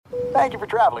Thank you for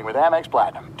traveling with Amex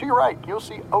Platinum. To your right, you'll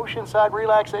see oceanside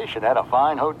relaxation at a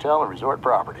fine hotel and resort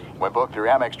property. When booked through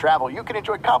Amex Travel, you can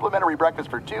enjoy complimentary breakfast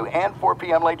for 2 and 4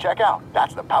 p.m. late checkout.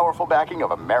 That's the powerful backing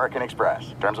of American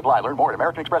Express. Terms apply. Learn more at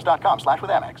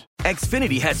americanexpress.com/withAmex.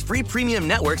 Xfinity has free premium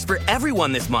networks for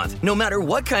everyone this month, no matter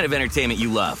what kind of entertainment you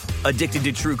love. Addicted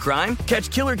to true crime?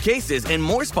 Catch killer cases and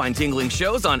more spine-tingling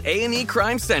shows on A&E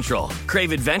Crime Central.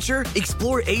 Crave adventure?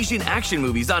 Explore Asian action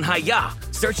movies on Hi-YAH.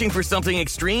 Searching for something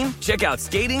extreme? Check out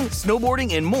skating,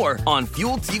 snowboarding, and more on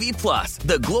Fuel TV Plus,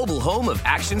 the global home of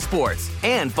action sports.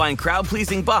 And find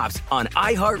crowd-pleasing bops on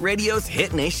iHeartRadio's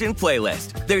Hit Nation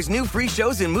playlist. There's new free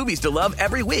shows and movies to love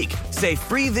every week. Say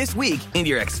free this week in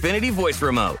your Xfinity voice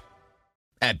remote.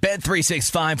 At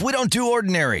Bet365, we don't do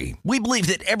ordinary. We believe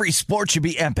that every sport should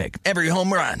be epic. Every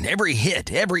home run, every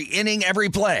hit, every inning, every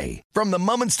play. From the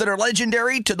moments that are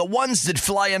legendary to the ones that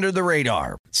fly under the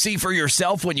radar. See for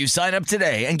yourself when you sign up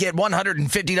today and get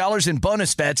 $150 in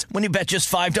bonus bets when you bet just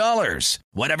 $5.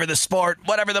 Whatever the sport,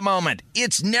 whatever the moment,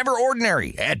 it's never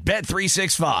ordinary at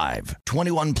Bet365.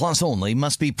 21 plus only.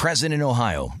 Must be present in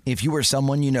Ohio. If you or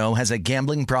someone you know has a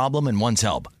gambling problem and wants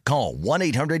help, call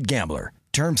 1-800-GAMBLER.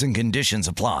 Terms and conditions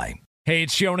apply. Hey,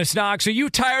 it's Jonas Knox. Are you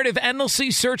tired of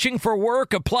endlessly searching for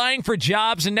work, applying for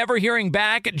jobs, and never hearing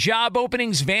back? Job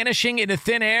openings vanishing into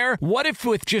thin air? What if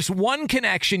with just one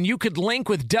connection, you could link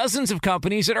with dozens of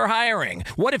companies that are hiring?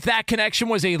 What if that connection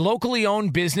was a locally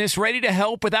owned business ready to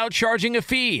help without charging a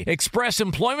fee? Express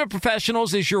Employment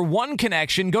Professionals is your one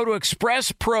connection. Go to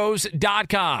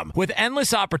expresspros.com. With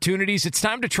endless opportunities, it's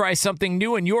time to try something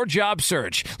new in your job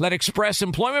search. Let Express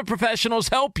Employment Professionals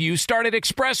help you. Start at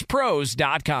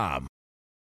expresspros.com.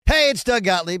 Hey, it's Doug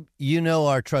Gottlieb. You know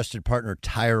our trusted partner,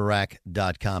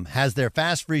 TireRack.com, has their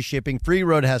fast, free shipping, free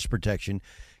road hazard protection,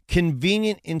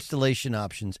 convenient installation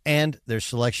options, and their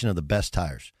selection of the best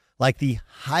tires, like the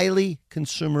highly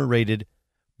consumer-rated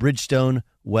Bridgestone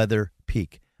Weather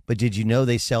Peak. But did you know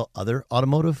they sell other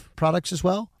automotive products as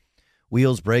well?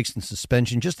 Wheels, brakes, and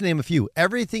suspension, just to name a few.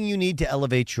 Everything you need to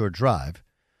elevate your drive.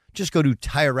 Just go to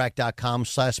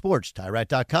TireRack.com/sports,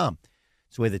 TireRack.com.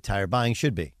 It's the way that tire buying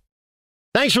should be.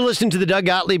 Thanks for listening to the Doug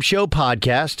Gottlieb Show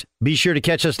podcast. Be sure to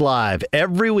catch us live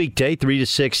every weekday, 3 to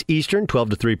 6 Eastern, 12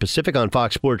 to 3 Pacific on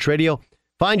Fox Sports Radio.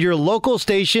 Find your local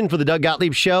station for the Doug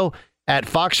Gottlieb Show at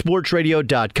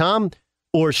foxsportsradio.com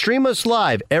or stream us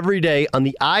live every day on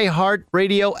the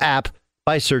iHeartRadio app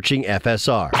by searching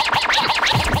FSR. Now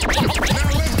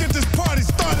let's get this party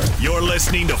started. You're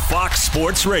listening to Fox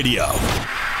Sports Radio.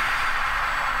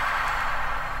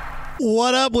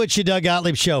 What up with you, Doug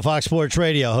Gottlieb Show, Fox Sports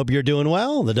Radio. Hope you're doing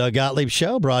well. The Doug Gottlieb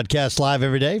Show, broadcast live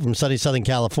every day from sunny Southern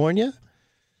California.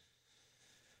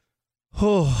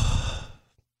 Now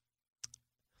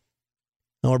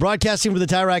we're broadcasting from the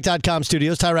TireRack.com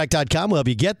studios. TireRack.com will help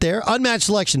you get there. Unmatched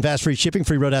selection, fast free shipping,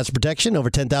 free road hazard protection,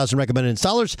 over 10,000 recommended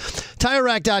installers.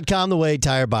 TireRack.com, the way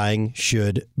tire buying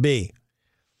should be.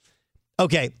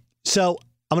 Okay, so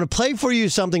I'm going to play for you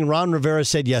something Ron Rivera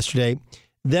said yesterday.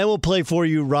 Then we'll play for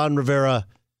you Ron Rivera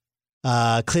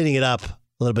cleaning it up a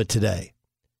little bit today.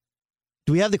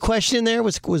 Do we have the question in there?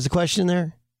 Was the question in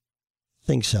there? I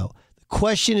think so. The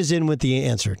question is in with the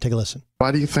answer. Take a listen.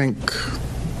 Why do you think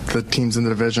the teams in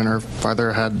the division are farther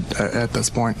ahead at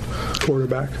this point?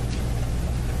 Quarterback.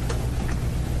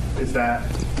 Is that...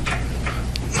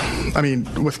 I mean,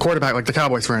 with quarterback, like the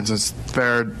Cowboys, for instance,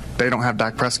 they don't have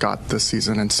Dak Prescott this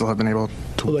season and still have been able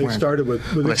to win. They started with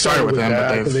him,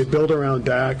 Dak, and they build around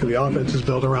Dak, and the offense is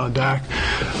built around Dak.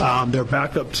 Their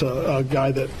backup's a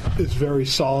guy that is very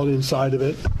solid inside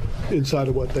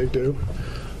of what they do.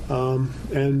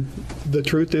 And the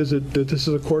truth is that this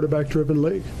is a quarterback-driven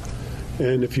league.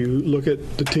 And if you look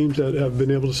at the teams that have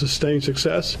been able to sustain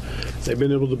success, they've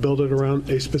been able to build it around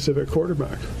a specific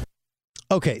quarterback.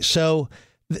 Okay, so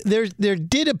there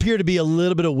did appear to be a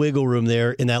little bit of wiggle room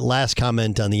there in that last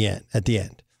comment at the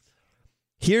end.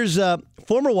 Here's a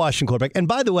former Washington quarterback. And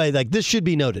by the way, like this should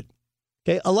be noted.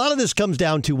 Okay, a lot of this comes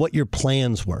down to what your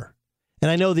plans were.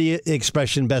 And I know the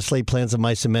expression, best laid plans of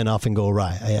mice and men often go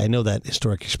awry. I know that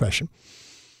historic expression.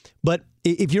 But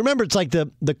if you remember, it's like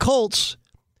the Colts,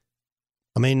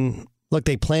 I mean, look,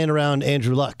 they plan around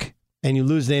Andrew Luck. And you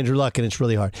lose to Andrew Luck, and it's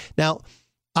really hard. Now,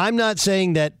 I'm not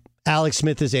saying that Alex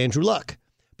Smith is Andrew Luck.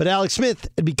 But Alex Smith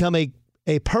had become a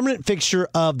permanent fixture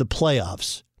of the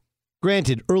playoffs.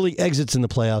 Granted, early exits in the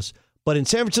playoffs, but in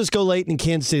San Francisco late and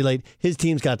Kansas City late, his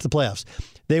teams got to the playoffs.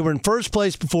 They were in first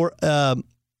place before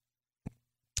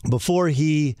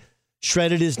he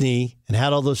shredded his knee and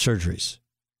had all those surgeries.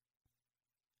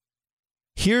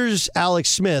 Here's Alex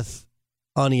Smith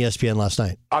on ESPN last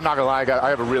night. I'm not going to lie, I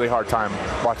have a really hard time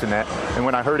watching that. And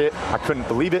when I heard it, I couldn't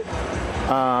believe it.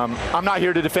 I'm not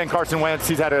here to defend Carson Wentz.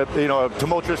 He's had a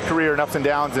tumultuous career and ups and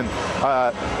downs,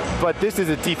 but this is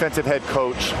a defensive head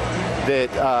coach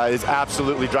that is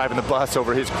absolutely driving the bus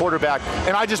over his quarterback.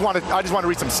 And I just want to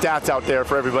read some stats out there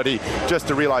for everybody just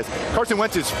to realize Carson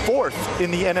Wentz is 4th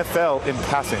in the NFL in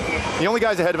passing. The only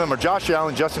guys ahead of him are Josh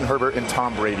Allen, Justin Herbert, and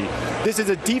Tom Brady. This is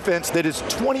a defense that is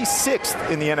 26th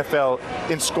in the NFL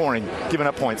in scoring, giving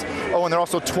up points. Oh, and they're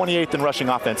also 28th in rushing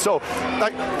offense. So,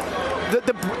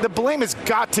 the blame has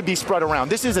got to be spread around.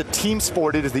 This is a team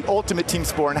sport. It is the ultimate team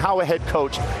sport, and how a head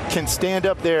coach can stand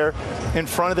up there in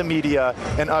front of the media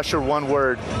and usher one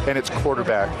word, and it's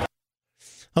quarterback.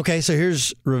 Okay, so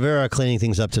here's Rivera cleaning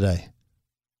things up today.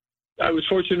 I was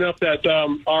fortunate enough that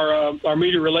our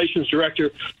media relations director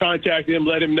contacted him,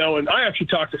 let him know, and I actually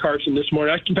talked to Carson this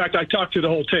morning. In fact, I talked to the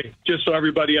whole team just so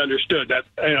everybody understood that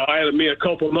I had a mea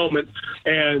culpa moment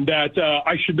and that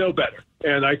I should know better.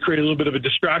 And I created a little bit of a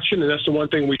distraction, and that's the one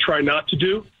thing we try not to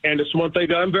do, and it's one thing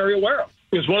that I'm very aware of.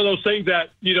 It's one of those things that,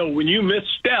 when you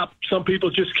misstep, some people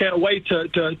just can't wait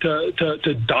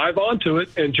to dive onto it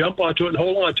and jump onto it and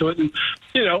hold on to it and,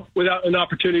 without an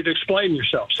opportunity to explain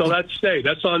yourself. So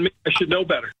that's on me. I should know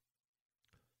better.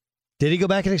 Did he go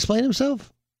back and explain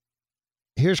himself?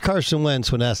 Here's Carson Wentz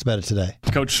when asked about it today.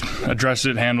 Coach addressed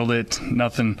it, handled it.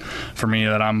 Nothing for me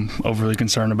that I'm overly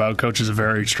concerned about. Coach is a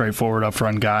very straightforward,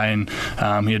 upfront guy, and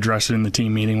he addressed it in the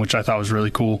team meeting, which I thought was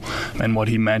really cool and what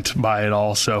he meant by it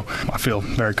all. So I feel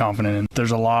very confident. And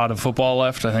there's a lot of football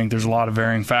left. I think there's a lot of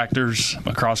varying factors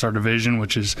across our division,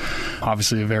 which is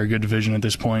obviously a very good division at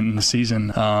this point in the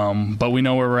season. But we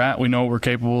know where we're at. We know what we're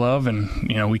capable of, and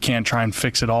we can't try and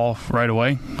fix it all right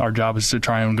away. Our job is to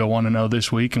try and go 1-0 this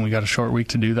week, and we got a short week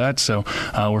to do that, so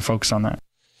we're focused on that.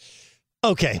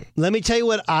 Okay, let me tell you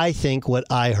what I think, what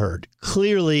I heard.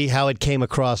 Clearly, how it came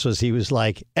across was he was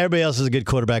like, everybody else is a good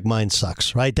quarterback, mine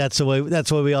sucks, right? That's the way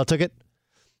we all took it?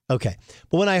 Okay,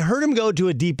 but when I heard him go to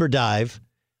a deeper dive,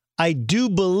 I do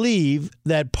believe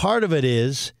that part of it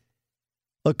is,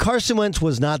 Carson Wentz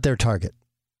was not their target,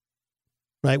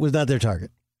 right? Was not their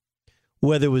target.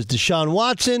 Whether it was Deshaun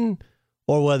Watson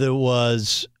or whether it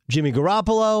was Jimmy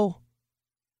Garoppolo,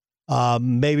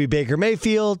 maybe Baker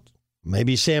Mayfield,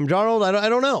 maybe Sam Darnold. I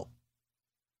don't know.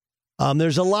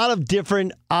 There's a lot of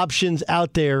different options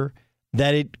out there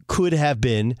that it could have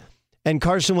been. And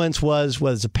Carson Wentz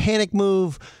was a panic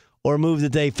move or a move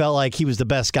that they felt like he was the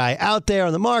best guy out there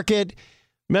on the market.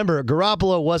 Remember,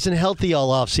 Garoppolo wasn't healthy all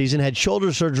offseason, had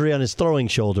shoulder surgery on his throwing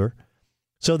shoulder.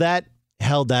 So that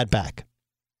held that back.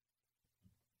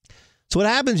 So what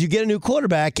happens, you get a new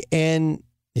quarterback and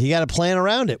you got to plan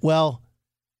around it. Well,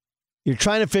 you're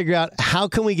trying to figure out how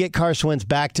can we get Carson Wentz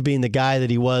back to being the guy that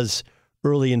he was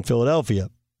early in Philadelphia.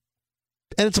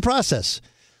 And it's a process.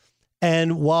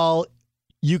 And while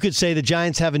you could say the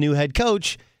Giants have a new head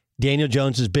coach, Daniel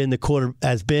Jones has been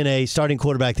a starting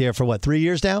quarterback there for 3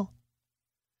 years now?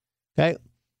 Okay.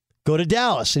 Go to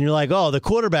Dallas and you're like, oh, the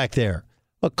quarterback there.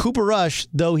 Well, Cooper Rush,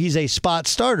 though he's a spot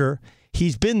starter,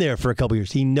 he's been there for a couple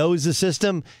years. He knows the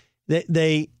system.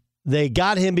 They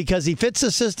got him because he fits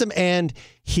the system and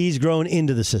he's grown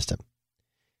into the system.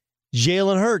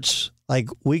 Jalen Hurts,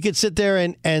 we could sit there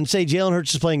and say Jalen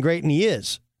Hurts is playing great, and he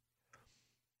is.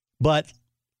 But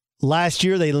last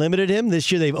year they limited him.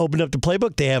 This year they've opened up the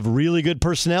playbook. They have really good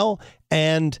personnel,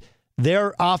 and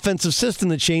their offensive system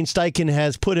that Shane Steichen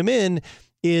has put him in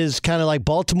is kind of like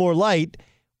Baltimore light,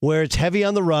 where it's heavy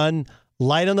on the run,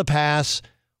 light on the pass,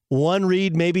 one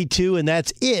read, maybe two, and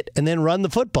that's it, and then run the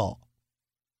football.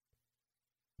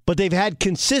 But they've had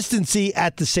consistency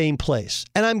at the same place.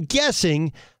 And I'm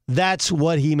guessing that's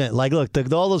what he meant. Look,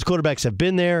 all those quarterbacks have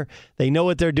been there. They know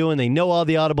what they're doing. They know all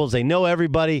the audibles. They know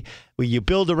everybody. You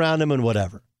build around them and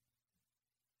whatever.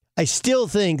 I still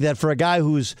think that for a guy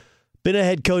who's been a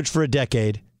head coach for a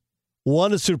decade,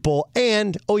 won a Super Bowl,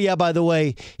 and, oh yeah, by the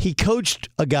way, he coached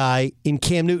a guy in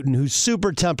Cam Newton who's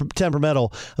super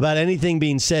temperamental about anything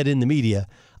being said in the media.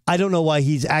 I don't know why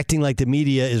he's acting like the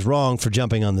media is wrong for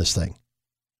jumping on this thing.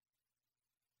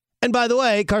 And by the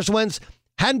way, Carson Wentz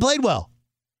hadn't played well.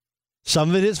 Some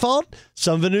of it his fault,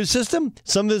 some of it new system,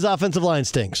 some of his offensive line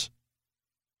stinks.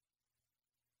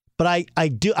 But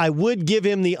I would give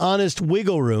him the honest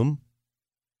wiggle room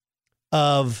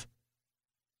of,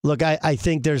 look, I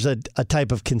think there's a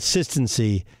type of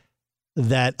consistency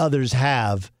that others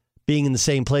have being in the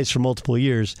same place for multiple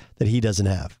years that he doesn't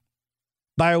have.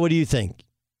 Byron, what do you think?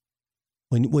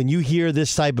 When you hear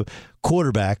this type of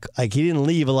quarterback, he didn't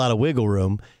leave a lot of wiggle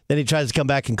room, then he tries to come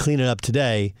back and clean it up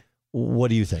today. What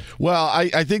do you think? Well,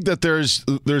 I think that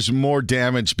there's more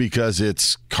damage because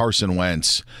it's Carson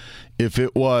Wentz. If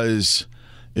it was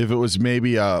if it was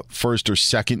maybe a first or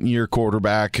second year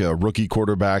quarterback, a rookie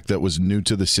quarterback that was new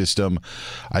to the system,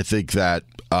 I think that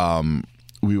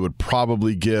we would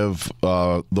probably give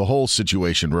the whole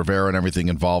situation, Rivera and everything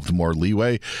involved, more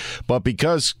leeway. But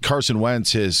because Carson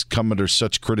Wentz has come under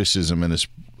such criticism in his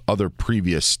other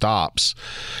previous stops,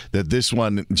 that this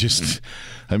one just,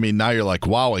 I mean, now you're like,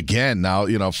 wow, again.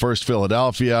 Now, first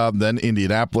Philadelphia, then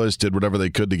Indianapolis did whatever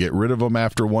they could to get rid of him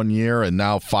after 1 year, and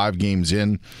now 5 games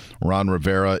in, Ron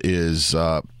Rivera is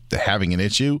having an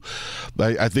issue.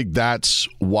 I think that's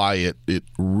why it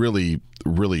really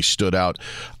stood out.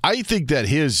 I think that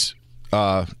his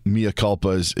mea culpa,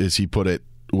 as he put it,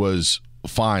 was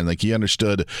fine. Like, he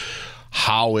understood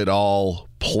how it all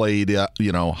played,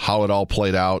 how it all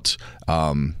played out,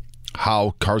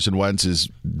 how Carson Wentz has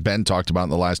been talked about in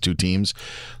the last 2 teams.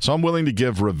 So I'm willing to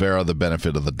give Rivera the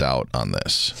benefit of the doubt on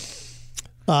this.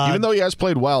 Even though he has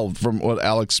played well from what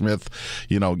Alex Smith,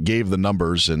 gave the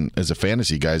numbers, and as a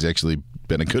fantasy guy, he's actually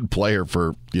been a good player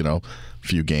for, a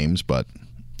few games, but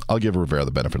I'll give Rivera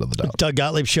the benefit of the doubt. Doug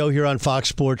Gottlieb Show here on Fox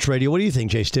Sports Radio. What do you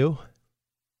think, Jay Stu?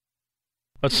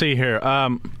 Let's see here.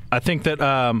 I think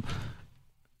that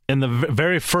in the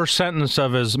very first sentence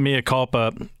of his mea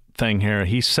culpa thing here,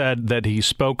 he said that he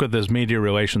spoke with his media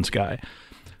relations guy.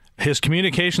 His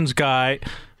communications guy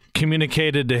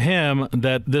communicated to him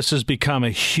that this has become a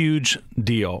huge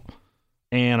deal.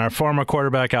 And our former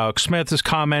quarterback, Alex Smith, has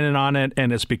commented on it,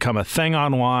 and it's become a thing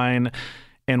online.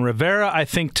 And Rivera, I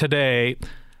think today,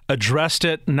 addressed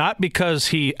it not because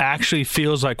he actually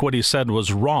feels like what he said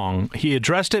was wrong. He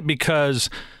addressed it because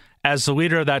as the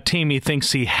leader of that team, he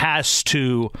thinks he has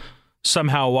to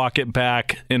somehow walk it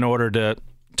back in order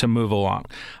to move along.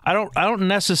 I don't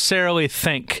necessarily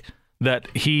think that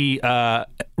he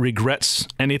regrets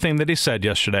anything that he said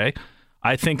yesterday.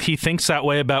 I think he thinks that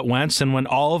way about Wentz, and when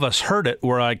all of us heard it,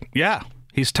 we're like, yeah,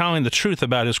 he's telling the truth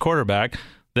about his quarterback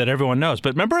that everyone knows.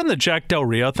 But remember when the Jack Del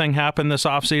Rio thing happened this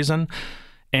offseason,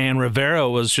 and Rivera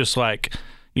was just like,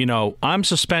 I'm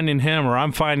suspending him or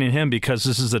I'm fining him because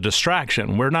this is a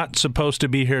distraction. We're not supposed to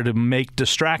be here to make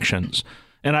distractions.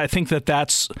 And I think that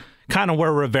that's kind of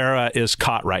where Rivera is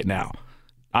caught right now.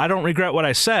 I don't regret what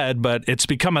I said, but it's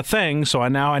become a thing, so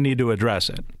now I need to address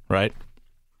it, right?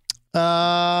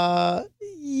 Yeah.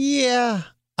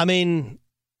 I mean,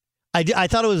 I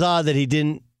thought it was odd that he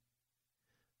didn't,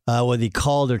 whether he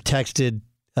called or texted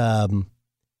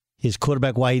his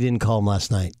quarterback, why he didn't call him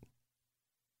last night.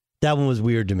 That one was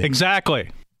weird to me. Exactly.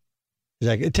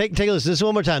 Take a listen. This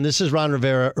one more time. This is Ron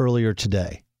Rivera earlier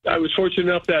today. I was fortunate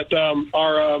enough that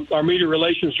our media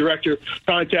relations director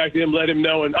contacted him, let him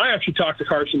know, and I actually talked to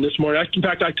Carson this morning. In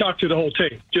fact, I talked to the whole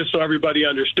team just so everybody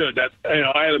understood that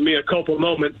I had a mea culpa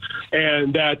moment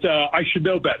and that I should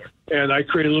know better. And I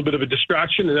created a little bit of a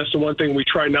distraction, and that's the one thing we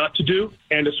try not to do,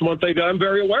 and it's one thing that I'm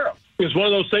very aware of. It's one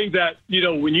of those things that,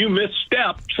 when you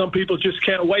misstep, some people just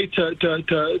can't wait to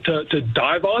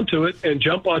dive onto it and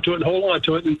jump onto it and hold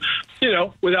onto it and,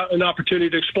 without an opportunity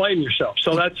to explain yourself.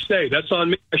 So that's on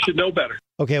me. I should know better.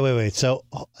 Okay, wait. So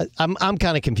I'm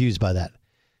kind of confused by that.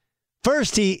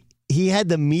 First, he had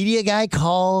the media guy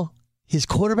call his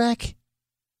quarterback?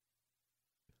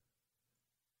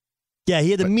 Yeah, he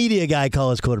had the media guy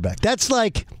call his quarterback. That's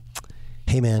like,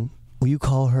 hey, man, will you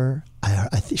call her?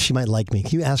 I think she might like me.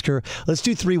 Can you ask her? Let's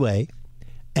do 3-way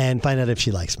and find out if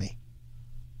she likes me.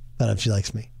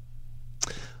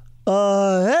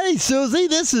 Hey, Susie,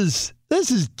 this is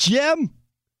Jim.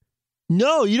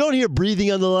 No, you don't hear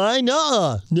breathing on the line.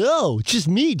 No, just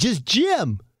me, just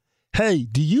Jim. Hey,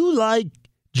 do you like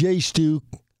Jay Stu?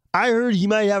 I heard he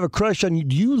might have a crush on you.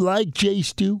 Do you like Jay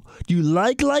Stu? Do you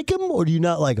like him or do you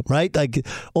not like him? Right, like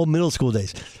old middle school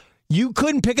days. You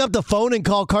couldn't pick up the phone and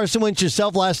call Carson Wentz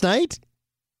yourself last night?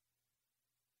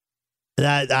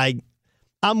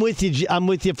 I'm with you. I'm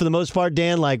with you for the most part,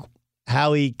 Dan, like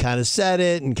how he kind of said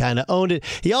it and kind of owned it.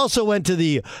 He also went to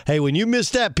hey, when you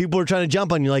missed that, people were trying to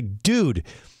jump on you. Like, dude,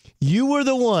 you were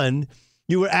the one,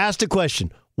 you were asked a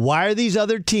question. Why are these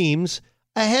other teams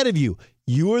ahead of you?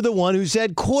 You were the one who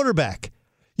said quarterback.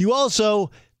 You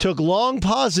also took long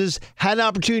pauses, had an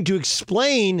opportunity to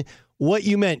explain what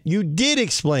you meant. You did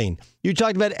explain. You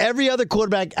talked about every other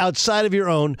quarterback outside of your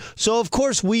own. So, of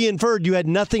course, we inferred you had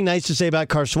nothing nice to say about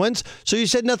Carson Wentz, so you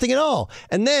said nothing at all.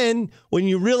 And then when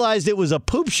you realized it was a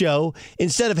poop show,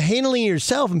 instead of handling it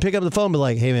yourself and pick up the phone and be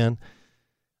like, hey, man,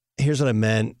 here's what I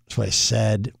meant. That's what I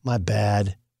said. My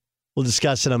bad. We'll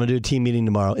discuss it. I'm going to do a team meeting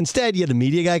tomorrow. Instead, you had the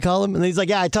media guy call him, and he's like,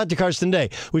 yeah, I talked to Carson today,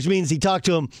 which means he talked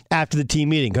to him after the team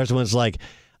meeting. Carson Wentz like,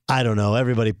 I don't know.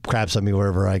 Everybody craps on me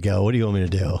wherever I go. What do you want me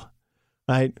to do?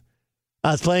 Right?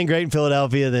 I was playing great in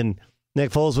Philadelphia, then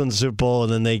Nick Foles wins the Super Bowl,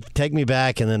 and then they take me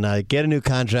back, and then I get a new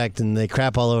contract, and they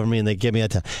crap all over me, and they give me a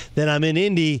ton. Then I'm in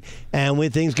Indy, and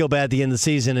when things go bad at the end of the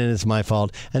season, and it's my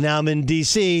fault. And now I'm in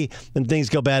D.C., and things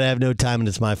go bad, I have no time, and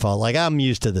it's my fault. Like, I'm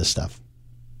used to this stuff.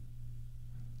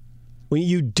 When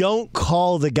you don't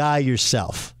call the guy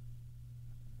yourself,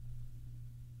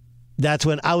 that's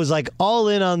when I was like all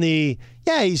in on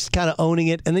he's kind of owning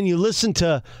it. And then you listen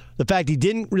to the fact he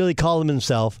didn't really call him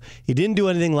himself. He didn't do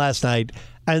anything last night.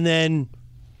 And then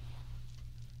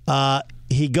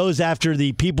he goes after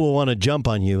the people who want to jump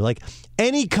on you. Like,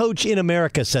 any coach in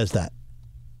America says that.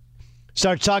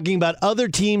 Starts talking about other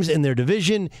teams in their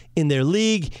division, in their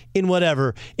league, in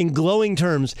whatever, in glowing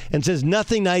terms, and says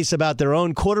nothing nice about their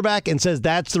own quarterback and says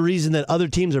that's the reason that other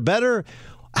teams are better.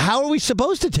 How are we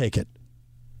supposed to take it?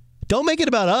 Don't make it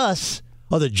about us.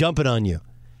 Oh, they're jumping on you.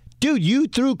 Dude, you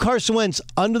threw Carson Wentz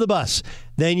under the bus.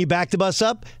 Then you backed the bus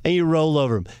up and you rolled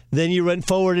over him. Then you went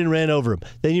forward and ran over him.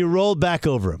 Then you rolled back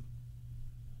over him.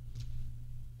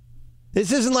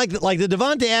 This isn't like the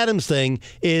Davante Adams thing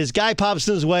is guy pops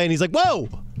in his way and he's like, whoa!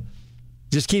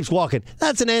 Just keeps walking.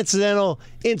 That's an incidental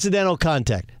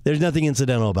contact. There's nothing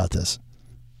incidental about this.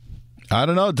 I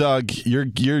don't know, Doug.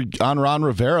 You're on Ron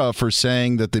Rivera for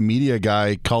saying that the media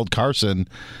guy called Carson,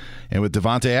 and with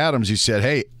Davante Adams, you said,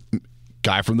 hey,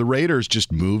 guy from the Raiders just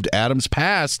moved Adams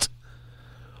past.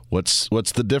 What's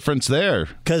the difference there?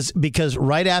 Because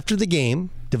right after the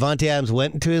game, Davante Adams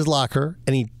went into his locker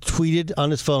and he tweeted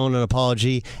on his phone an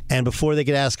apology. And before they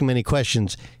could ask him any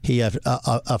questions, he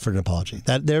offered an apology.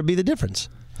 That there'd be the difference.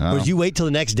 Oh. Whereas you wait till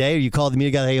the next day, or you call the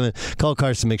media guy, hey, call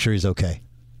Carson, make sure he's okay,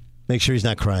 make sure he's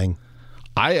not crying.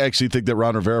 I actually think that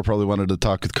Ron Rivera probably wanted to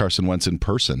talk with Carson Wentz in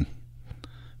person.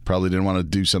 Probably didn't want to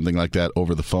do something like that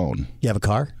over the phone. You have a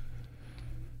car?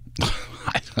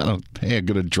 I'm going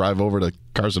to drive over to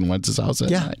Carson Wentz's house at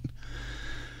night.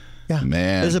 Yeah,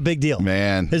 man, this is a big deal.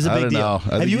 Man, this is a big deal. Know.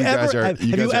 Have you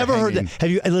ever heard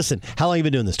that? Listen? How long have you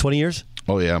been doing this? 20 years?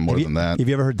 Oh yeah, more than that. Have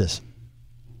you ever heard this?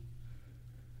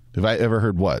 Have I ever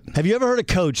heard what? Have you ever heard a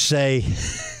coach say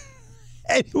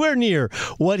anywhere near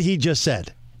what he just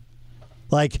said?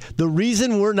 Like, the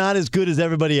reason we're not as good as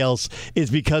everybody else is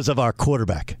because of our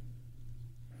quarterback.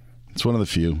 It's one of the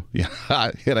few. Yeah,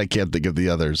 and I can't think of the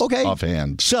others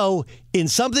offhand. So, in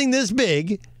something this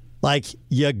big, like,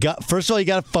 first of all, you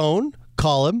got a phone,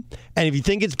 call him, and if you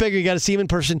think it's bigger, you got to see him in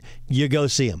person, you go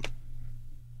see him.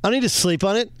 I don't need to sleep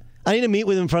on it. I need to meet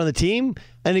with him in front of the team.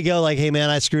 I need to go like, hey, man,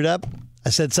 I screwed up.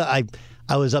 I said so.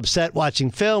 I was upset watching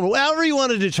film, or however you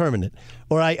want to determine it.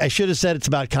 Or I should have said it's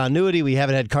about continuity. We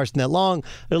haven't had Carson that long.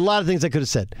 There's a lot of things I could have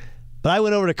said. But I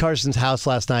went over to Carson's house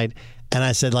last night, and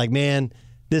I said, like, man,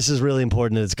 this is really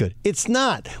important and it's good. It's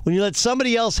not. When you let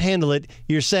somebody else handle it,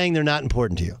 you're saying they're not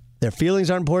important to you. Their feelings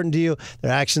aren't important to you.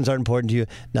 Their actions aren't important to you.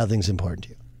 Nothing's important to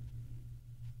you.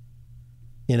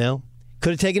 You know?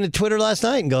 Could have taken to Twitter last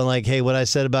night and gone like, hey, what I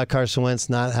said about Carson Wentz,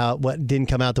 what didn't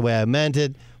come out the way I meant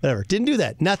it. Whatever. Didn't do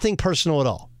that. Nothing personal at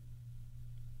all.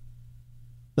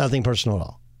 Nothing personal at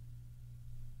all.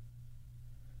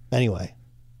 Anyway.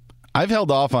 I've held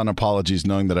off on apologies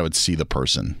knowing that I would see the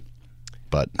person.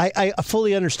 But I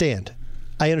fully understand.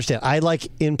 I understand. I like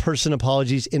in-person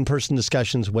apologies, in-person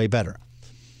discussions way better.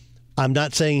 I'm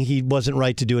not saying he wasn't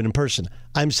right to do it in person.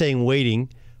 I'm saying waiting,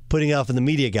 putting it off on the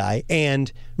media guy.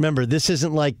 And remember, this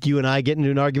isn't like you and I get into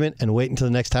an argument and wait until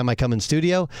the next time I come in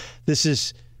studio. This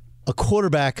is a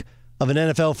quarterback of an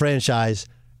NFL franchise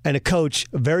and a coach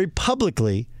very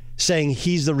publicly saying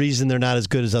he's the reason they're not as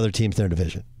good as other teams in their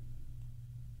division.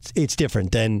 It's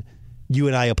different than you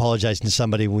and I apologizing to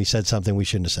somebody when we said something we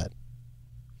shouldn't have said.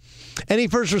 Any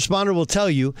first responder will tell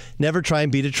you, never try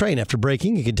and beat a train. After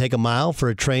braking, it can take a mile for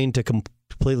a train to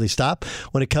completely stop.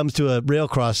 When it comes to a rail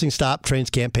crossing, stop. Trains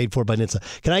can't paid for by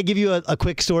NHTSA. Can I give you a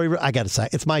quick story? I got to say,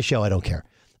 it's my show. I don't care.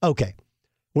 Okay.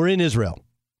 We're in Israel.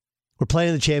 We're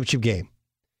playing the championship game.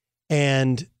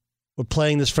 And we're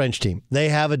playing this French team. They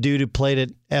have a dude who played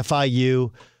at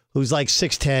FIU who's like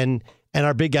 6'10", and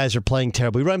our big guys are playing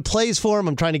terrible. We run plays for him.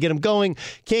 I'm trying to get him going.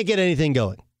 Can't get anything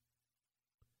going.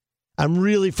 I'm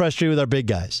really frustrated with our big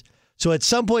guys. So at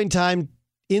some point in time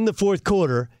in the fourth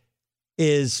quarter,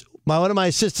 one of my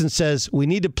assistants says, we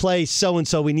need to play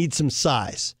so-and-so. We need some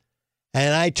size.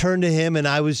 And I turned to him, and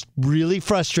I was really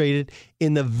frustrated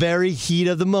in the very heat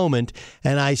of the moment.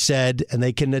 And I said, and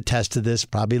they can attest to this,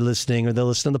 probably listening or they'll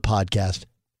listen to the podcast,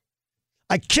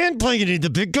 I can't play any of the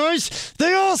big guys.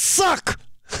 They all suck.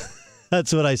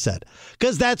 That's what I said.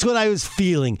 Because that's what I was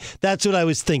feeling. That's what I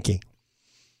was thinking.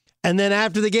 And then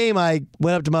after the game, I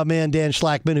went up to my man, Dan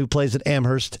Schlackman, who plays at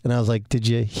Amherst. And I was like, did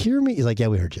you hear me? He's like, yeah,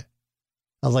 we heard you.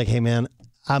 I was like, hey, man,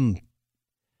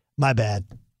 my bad.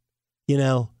 You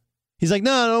know? He's like,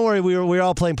 no, don't worry. We were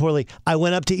all playing poorly. I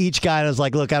went up to each guy and I was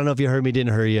like, look, I don't know if you heard me,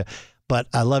 didn't hear you, but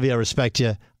I love you. I respect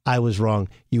you. I was wrong.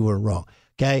 You weren't wrong.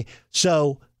 Okay.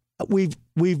 So we've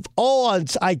all,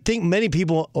 I think many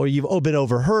people, or you've been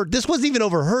overheard. This wasn't even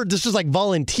overheard. This was like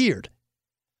volunteered.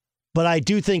 But I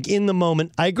do think in the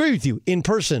moment, I agree with you in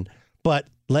person, but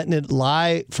letting it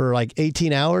lie for like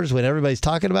 18 hours when everybody's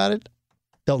talking about it,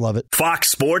 don't love it. Fox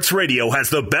Sports Radio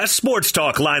has the best sports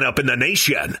talk lineup in the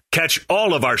nation. Catch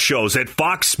all of our shows at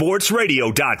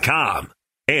foxsportsradio.com.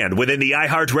 And within the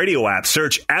iHeartRadio app,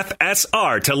 search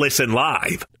FSR to listen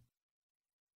live.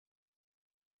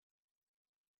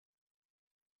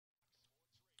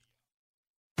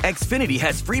 Xfinity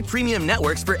has free premium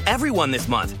networks for everyone this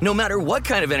month, no matter what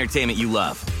kind of entertainment you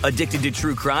love. Addicted to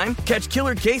true crime? Catch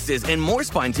killer cases and more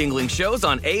spine-tingling shows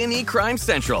on A&E Crime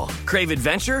Central. Crave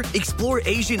adventure? Explore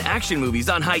Asian action movies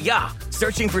on Hi-Ya.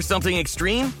 Searching for something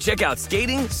extreme? Check out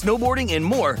skating, snowboarding, and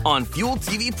more on Fuel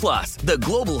TV Plus, the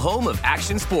global home of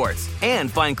action sports.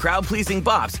 And find crowd-pleasing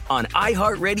bops on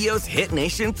iHeartRadio's Hit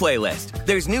Nation playlist.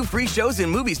 There's new free shows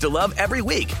and movies to love every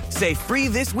week. Say free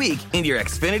this week in your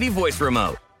Xfinity voice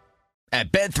remote.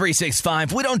 At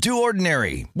Bet365, we don't do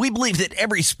ordinary. We believe that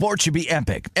every sport should be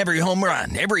epic. Every home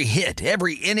run, every hit,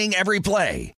 every inning, every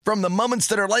play. From the moments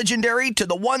that are legendary to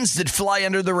the ones that fly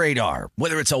under the radar.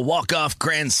 Whether it's a walk-off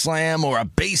grand slam or a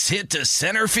base hit to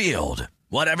center field.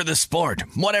 Whatever the sport,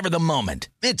 whatever the moment.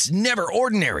 It's never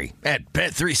ordinary at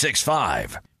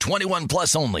Bet365. 21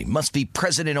 plus only. Must be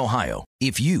present in Ohio.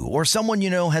 If you or someone you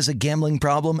know has a gambling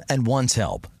problem and wants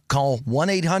help, call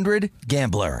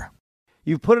 1-800-GAMBLER.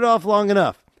 You've put it off long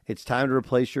enough. It's time to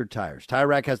replace your tires. Tire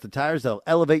Rack has the tires that'll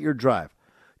elevate your drive.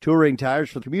 Touring tires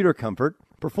for commuter comfort,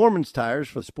 performance tires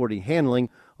for sporty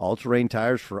handling, all-terrain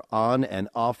tires for on- and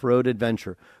off-road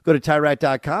adventure. Go to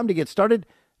TireRack.com to get started.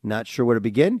 Not sure where to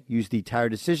begin? Use the Tire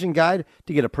Decision Guide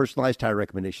to get a personalized tire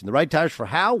recommendation. The right tires for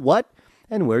how, what,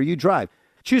 and where you drive.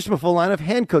 Choose from a full line of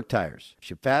hand-cooked tires.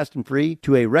 Ship fast and free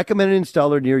to a recommended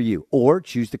installer near you. Or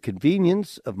choose the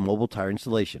convenience of mobile tire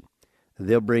installation.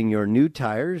 They'll bring your new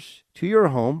tires to your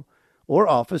home or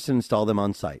office and install them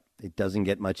on site. It doesn't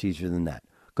get much easier than that.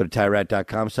 Go to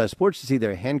TireRack.com/sports to see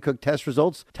their hand-cooked test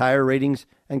results, tire ratings,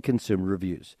 and consumer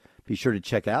reviews. Be sure to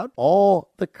check out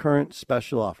all the current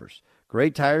special offers.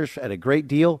 Great tires at a great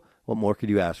deal. What more could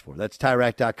you ask for? That's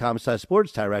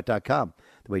TireRack.com/sports, TireRack.com,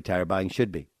 the way tire buying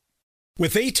should be.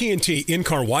 With AT&T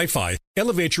in-car Wi-Fi,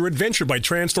 elevate your adventure by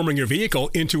transforming your vehicle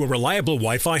into a reliable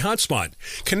Wi-Fi hotspot.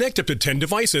 Connect up to 10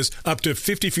 devices up to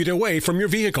 50 feet away from your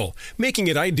vehicle, making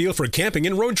it ideal for camping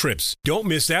and road trips. Don't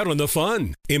miss out on the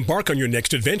fun. Embark on your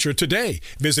next adventure today.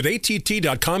 Visit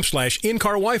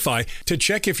att.com/in-car Wi-Fi to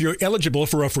check if you're eligible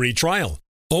for a free trial.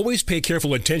 Always pay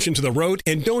careful attention to the road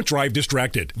and don't drive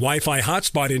distracted. Wi-Fi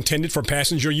hotspot intended for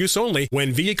passenger use only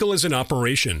when vehicle is in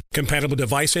operation. Compatible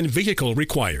device and vehicle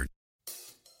required.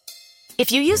 If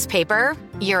you use paper,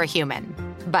 you're a human.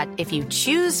 But if you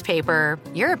choose paper,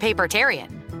 you're a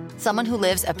papertarian. Someone who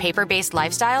lives a paper-based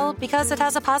lifestyle because it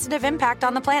has a positive impact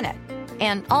on the planet.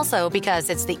 And also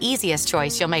because it's the easiest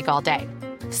choice you'll make all day.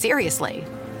 Seriously.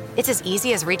 It's as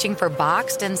easy as reaching for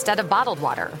boxed instead of bottled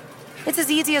water. It's as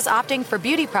easy as opting for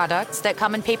beauty products that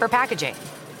come in paper packaging.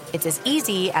 It's as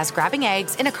easy as grabbing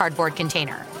eggs in a cardboard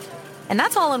container. And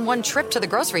that's all in one trip to the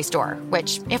grocery store,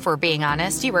 which, if we're being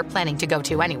honest, you were planning to go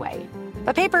to anyway.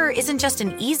 But paper isn't just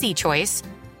an easy choice.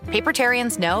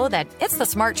 Papertarians know that it's the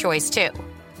smart choice, too.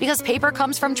 Because paper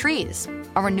comes from trees,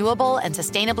 a renewable and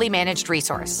sustainably managed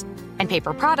resource. And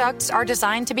paper products are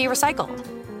designed to be recycled.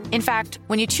 In fact,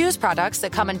 when you choose products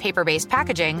that come in paper-based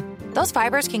packaging, those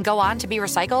fibers can go on to be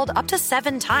recycled up to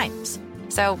 7 times.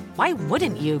 So why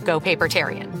wouldn't you go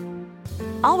papertarian?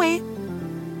 I'll wait.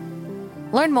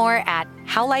 Learn more at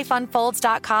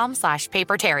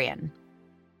howlifeunfolds.com/papertarian.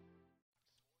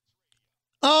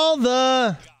 All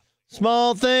the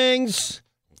small things.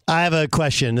 I have a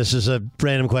question. This is a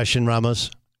random question,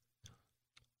 Ramos.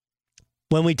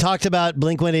 When we talked about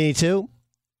Blink-182,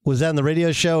 was that on the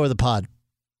radio show or the pod?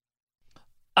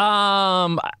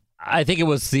 I think it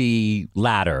was the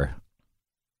latter.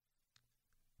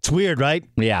 It's weird, right?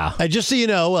 Yeah. Just so you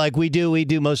know, like we do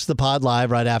most of the pod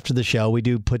live right after the show. We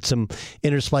do put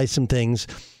intersplice some things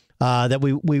that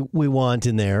we want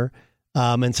in there.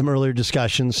 And some earlier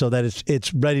discussions so that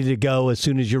it's ready to go as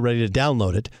soon as you're ready to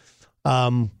download it.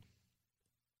 But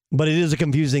it is a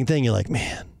confusing thing. You're like,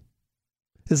 man,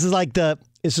 this is like the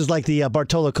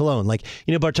Bartolo Colon. Like,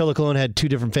 you know, Bartolo Colon had 2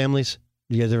 different families.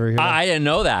 You guys ever hear that? I didn't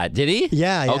know that. Did he?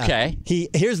 Yeah. Okay.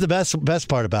 Here's the best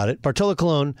part about it. Bartolo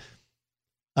Colon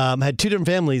had 2 different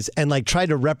families and like tried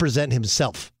to represent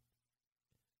himself.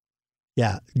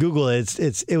 Yeah, Google it.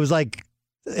 It was like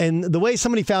And the way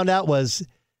somebody found out was,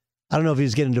 I don't know if he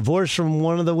was getting divorced from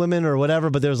one of the women or whatever,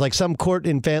 but there was like some court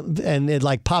and it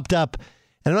like popped up.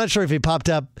 And I'm not sure if it popped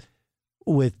up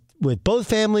with both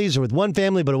families or with one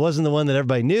family, but it wasn't the one that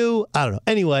everybody knew. I don't know.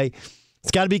 Anyway,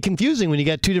 it's got to be confusing when you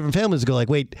got two different families to go like,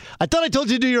 wait, I thought I told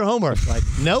you to do your homework. Like,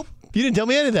 nope, you didn't tell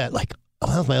me any of that. Like, oh,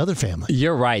 that was my other family.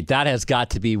 You're right. That has got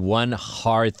to be one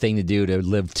hard thing to do, to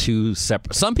live two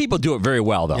separate. Some people do it very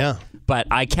well, though. Yeah. But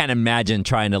I can't imagine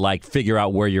trying to like figure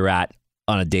out where you're at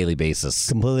on a daily basis.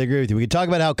 Completely agree with you. We could talk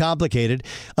about how complicated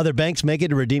other banks make it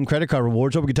to redeem credit card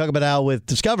rewards, or we could talk about how with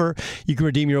Discover, you can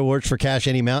redeem your rewards for cash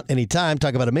any amount, anytime.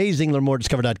 Talk about amazing. Learn more at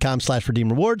discover.com/redeem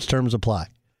rewards. Terms apply.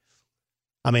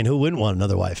 I mean, who wouldn't want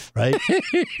another wife, right?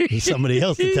 There's somebody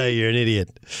else to tell you you're an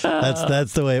idiot.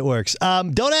 That's the way it works.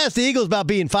 Don't ask the Eagles about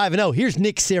being 5-0. Here's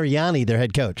Nick Sirianni, their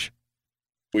head coach.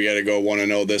 We got to go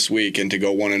 1-0 this week, and to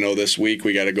go 1-0 this week,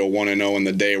 we got to go 1-0 in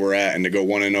the day we're at, and to go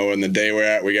 1-0 in the day we're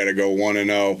at, we got to go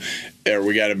 1-0. Or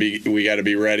we got to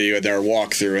be ready with our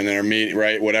walkthrough and then our meet,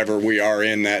 right? Whatever we are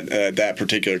in that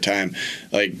particular time.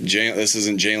 Like this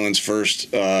isn't Jalen's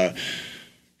first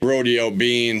rodeo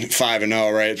being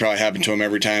 5-0, right? It probably happened to him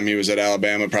every time he was at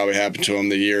Alabama. It probably happened to him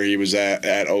the year he was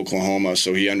at Oklahoma.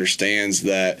 So he understands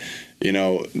that,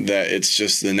 that it's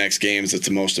just the next games that's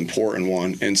the most important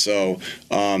one. And so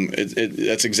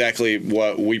that's exactly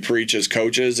what we preach as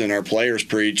coaches and our players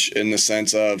preach, in the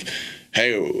sense of,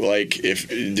 hey, like, if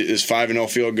does 5-0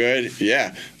 feel good?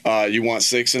 Yeah. You want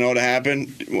 6-0 to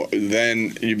happen?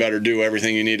 Then you better do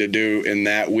everything you need to do in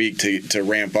that week to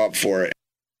ramp up for it.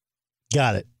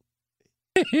 Got it.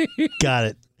 Got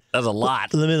it. That's a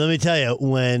lot. Let me tell you,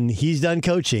 when he's done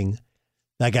coaching,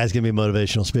 that guy's going to be a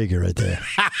motivational speaker right there.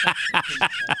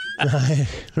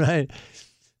 Right.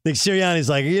 Nick Sirianni's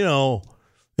like, in order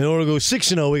to go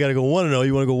 6-0, we got to go 1-0.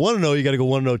 You want to go 1-0, you got to go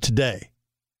 1-0 today.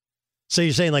 So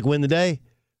you're saying, like, win the day?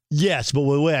 Yes, but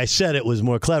the way I said it was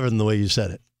more clever than the way you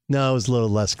said it. No, it was a little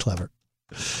less clever.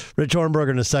 Rich Hornberger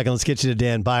in a second. Let's get you to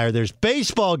Dan Byer. There's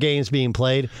baseball games being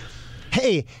played.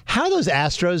 Hey, how are those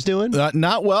Astros doing?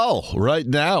 Not well right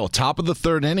now. Top of the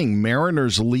third inning,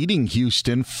 Mariners leading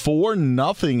Houston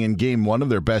 4-0 in Game 1 of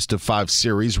their best-of-5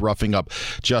 series, roughing up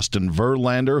Justin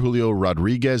Verlander. Julio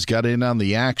Rodriguez got in on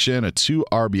the action, a 2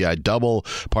 RBI double,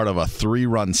 part of a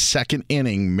 3-run second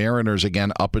inning. Mariners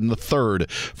again up in the third,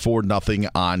 4-0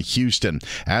 on Houston.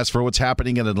 As for what's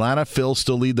happening in Atlanta, Phil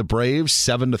still lead the Braves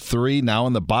 7-3, now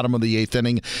in the bottom of the 8th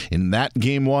inning in that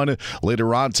Game 1.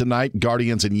 Later on tonight,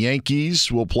 Guardians and Yankees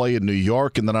will play in New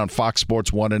York, and then on Fox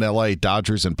Sports 1 in L.A.,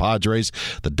 Dodgers and Padres.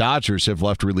 The Dodgers have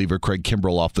left reliever Craig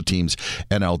Kimbrell off the team's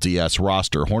NLDS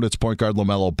roster. Hornets point guard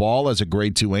LaMelo Ball has a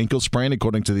grade 2 ankle sprain,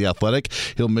 according to The Athletic.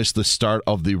 He'll miss the start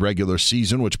of the regular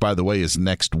season, which, by the way, is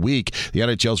next week. The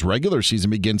NHL's regular season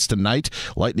begins tonight.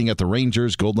 Lightning at the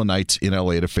Rangers, Golden Knights in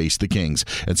L.A. to face the Kings.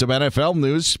 And some NFL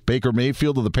news. Baker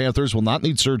Mayfield of the Panthers will not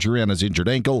need surgery on his injured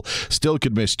ankle. Still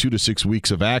could miss 2 to 6 weeks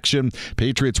of action.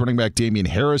 Patriots running back Damian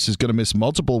Harris is going to miss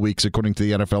multiple weeks, according to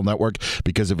the NFL Network,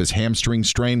 because of his hamstring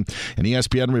strain. And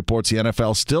ESPN reports the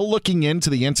NFL still looking into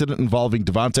the incident involving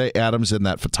Devontae Adams and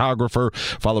that photographer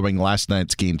following last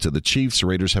night's game to the Chiefs.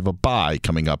 Raiders have a bye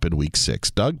coming up in Week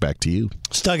 6. Doug, back to you.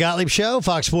 It's Doug Gottlieb Show,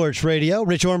 Fox Sports Radio.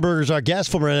 Rich Hornberger is our guest,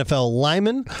 former NFL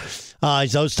lineman.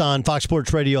 He's host on Fox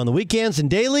Sports Radio on the weekends and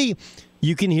daily.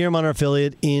 You can hear him on our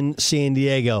affiliate in San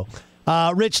Diego.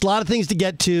 Rich, a lot of things to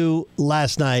get to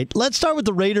last night. Let's start with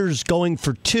the Raiders going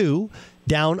for 2,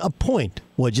 down a point.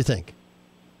 What'd you think?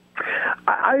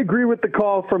 I agree with the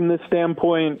call from this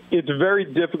standpoint. It's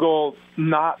very difficult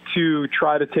not to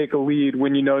try to take a lead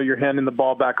when you know you're handing the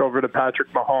ball back over to Patrick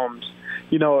Mahomes.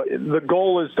 The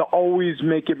goal is to always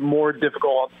make it more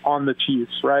difficult on the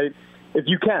Chiefs, right? If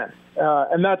you can.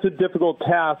 And that's a difficult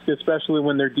task, especially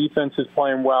when their defense is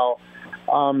playing well.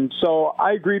 So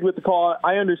I agreed with the call.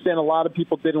 I understand a lot of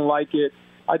people didn't like it.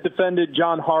 I defended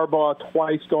John Harbaugh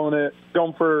twice going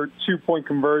for 2-point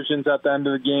conversions at the end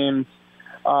of the game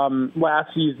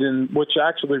last season, which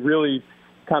actually really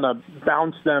kind of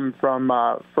bounced them from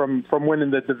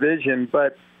winning the division.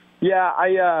 But yeah,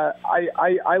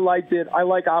 I liked it. I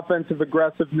like offensive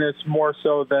aggressiveness more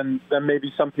so than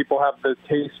maybe some people have the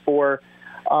taste for.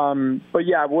 But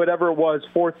yeah, whatever it was,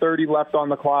 4:30 left on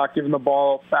the clock, giving the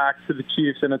ball back to the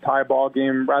Chiefs in a tie ball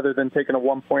game rather than taking a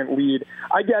 1-point lead.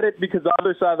 I get it, because the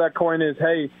other side of that coin is,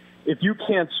 hey, if you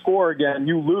can't score again,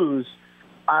 you lose.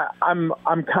 I'm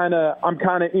kind of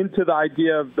into the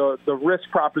idea of the risk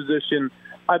proposition.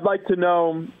 I'd like to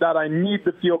know that I need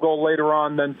the field goal later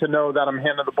on than to know that I'm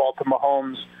handing the ball to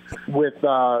Mahomes with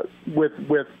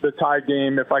the tie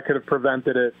game if I could have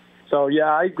prevented it. So,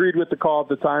 yeah, I agreed with the call at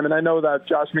the time, and I know that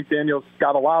Josh McDaniels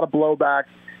got a lot of blowback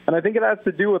And I think it has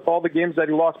to do with all the games that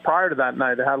he lost prior to that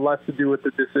night. It had less to do with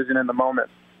the decision in the moment.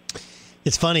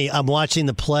 It's funny. I'm watching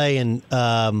the play, and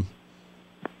the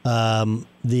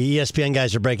ESPN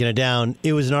guys are breaking it down.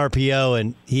 It was an RPO,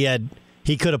 and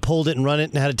he could have pulled it and run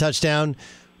it and had a touchdown,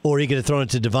 or he could have thrown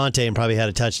it to Devontae and probably had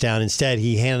a touchdown. Instead,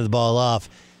 he handed the ball off.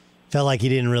 Felt like he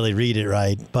didn't really read it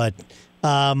right. But,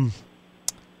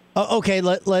 okay,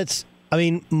 let's... I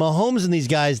mean, Mahomes and these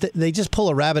guys, they just pull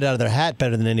a rabbit out of their hat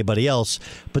better than anybody else,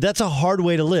 but that's a hard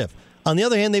way to live. On the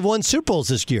other hand, they've won Super Bowls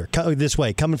this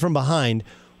way, coming from behind.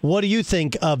 What do you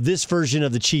think of this version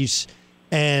of the Chiefs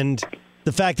and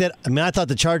the fact that, I mean, I thought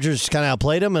the Chargers kind of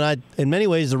outplayed them, and in many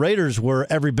ways the Raiders were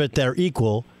every bit their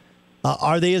equal.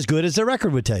 Are they as good as their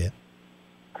record would tell you?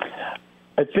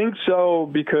 I think so,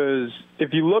 because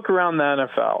if you look around the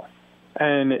NFL,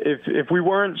 and if we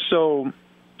weren't so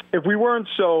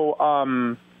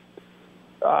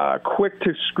quick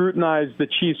to scrutinize the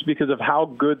Chiefs because of how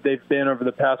good they've been over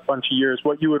the past bunch of years,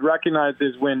 what you would recognize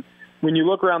is when you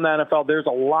look around the NFL, there's a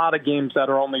lot of games that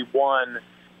are only won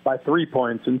by 3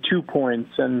 points and 2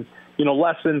 points and,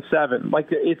 less than 7. Like,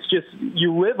 it's just,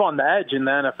 you live on the edge in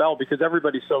the NFL because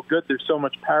everybody's so good. There's so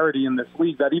much parity in this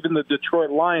league that even the Detroit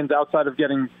Lions, outside of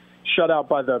getting shut out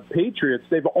by the Patriots,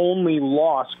 they've only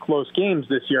lost close games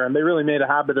this year, and they really made a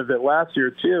habit of it last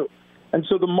year too. And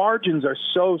so the margins are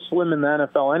so slim in the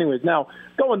NFL anyways. Now,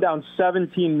 going down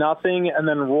 17-0 and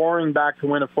then roaring back to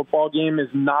win a football game is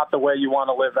not the way you want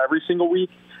to live every single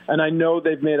week. And I know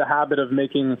they've made a habit of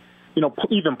making,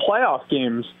 even playoff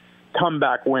games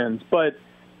comeback wins. But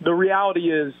the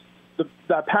reality is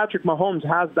that Patrick Mahomes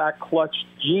has that clutch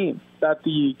gene, that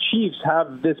the Chiefs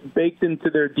have this baked into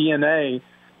their DNA,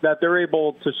 that they're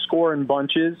able to score in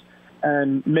bunches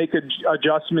and make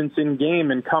adjustments in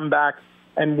game and come back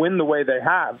and win the way they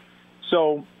have.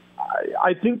 So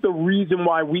I think the reason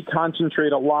why we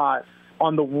concentrate a lot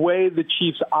on the way the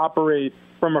Chiefs operate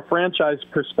from a franchise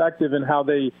perspective and how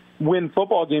they win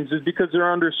football games is because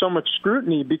they're under so much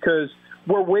scrutiny, because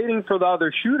we're waiting for the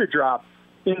other shoe to drop.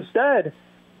 Instead,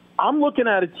 I'm looking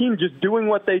at a team just doing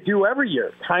what they do every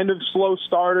year, kind of slow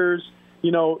starters,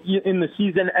 in the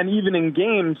season and even in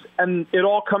games, and it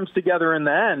all comes together in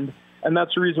the end. And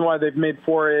that's the reason why they've made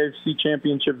 4 AFC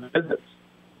championship visits.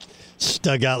 It's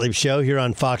Doug Gottlieb Show here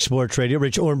on Fox Sports Radio.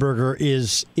 Rich Ohrnberger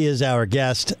is our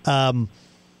guest.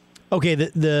 Okay,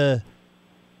 the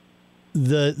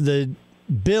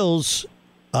Bills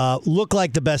look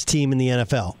like the best team in the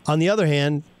NFL. On the other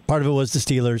hand, part of it was the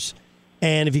Steelers,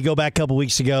 and if you go back a couple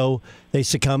weeks ago, they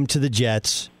succumbed to the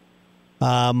Jets.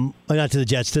 Not to the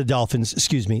Jets, to the Dolphins.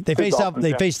 Excuse me. They faced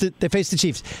the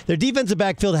Chiefs. Their defensive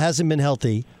backfield hasn't been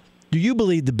healthy. Do you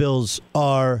believe the Bills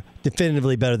are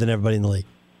definitively better than everybody in the league?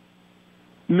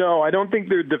 No, I don't think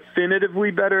they're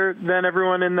definitively better than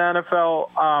everyone in the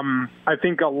NFL. I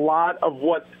think a lot of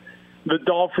what the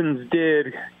Dolphins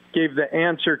did gave the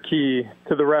answer key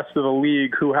to the rest of the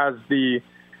league, who has the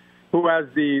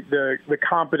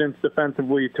competence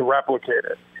defensively to replicate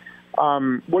it.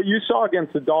 What you saw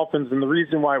against the Dolphins, and the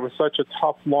reason why it was such a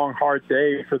tough, long, hard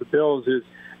day for the Bills, is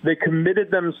they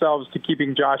committed themselves to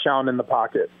keeping Josh Allen in the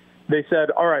pocket. They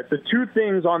said, all right, the 2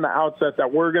 things on the outset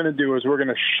that we're going to do is we're going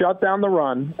to shut down the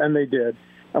run, and they did,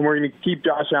 and we're going to keep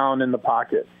Josh Allen in the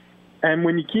pocket. And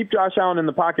when you keep Josh Allen in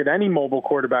the pocket, any mobile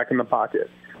quarterback in the pocket,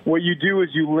 what you do is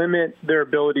you limit their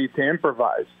ability to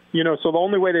improvise. So the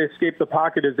only way to escape the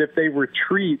pocket is if they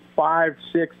retreat 5,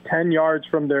 6, 10 yards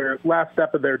from their last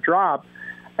step of their drop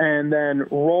and then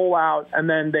roll out, and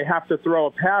then they have to throw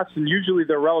a pass, and usually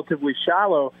they're relatively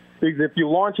shallow, because if you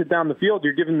launch it down the field,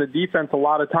 you're giving the defense a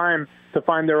lot of time to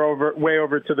find their way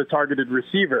over to the targeted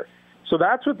receiver. So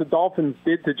that's what the Dolphins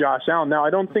did to Josh Allen. Now, I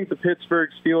don't think the Pittsburgh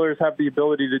Steelers have the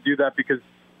ability to do that because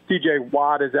T.J.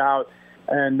 Watt is out,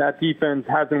 and that defense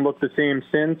hasn't looked the same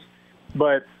since.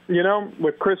 But,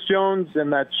 with Chris Jones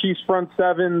and that Chiefs front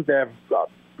seven, they have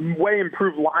way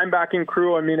improved linebacking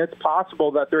crew. I mean, it's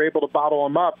possible that they're able to bottle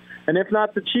them up. And if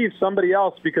not the Chiefs, somebody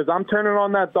else, because I'm turning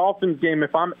on that Dolphins game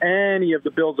if I'm any of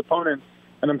the Bills' opponents,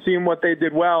 and I'm seeing what they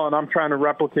did well, and I'm trying to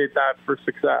replicate that for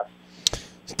success.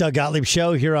 It's Doug Gottlieb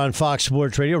Show here on Fox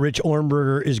Sports Radio. Rich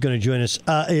Ohrnberger is going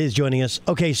to joining us.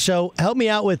 Okay, so help me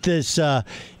out with this.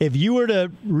 If you were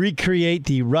to recreate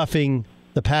the roughing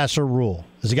the passer rule,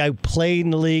 as a guy who played in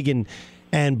the league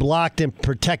and blocked and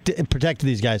protected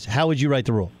these guys, how would you write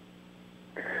the rule?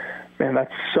 Man,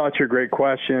 that's such a great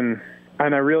question,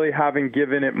 and I really haven't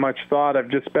given it much thought. I've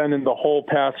just spent in the whole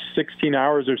past 16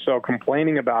 hours or so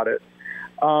complaining about it.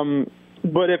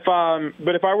 But if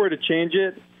I were to change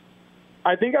it,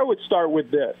 I think I would start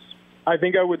with this. I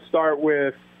think I would start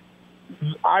with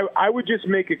I would just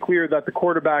make it clear that the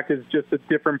quarterback is just a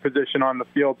different position on the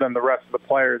field than the rest of the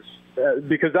players,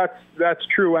 because that's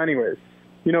true anyways.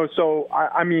 So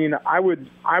I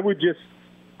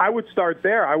would start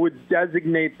there. I would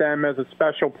designate them as a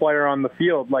special player on the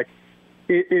field. Like,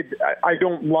 I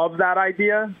don't love that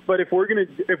idea, but if we're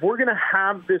gonna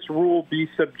have this rule be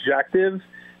subjective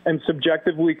and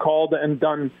subjectively called and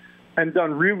done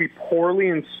really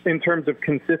poorly in terms of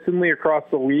consistently across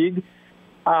the league,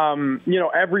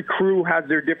 every crew has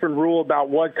their different rule about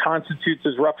what constitutes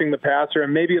as roughing the passer,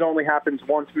 and maybe it only happens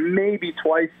once, maybe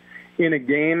twice in a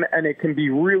game, and it can be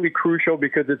really crucial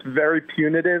because it's very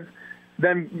punitive.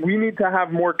 Then we need to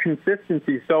have more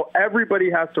consistency. So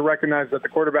everybody has to recognize that the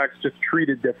quarterback's just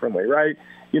treated differently, right?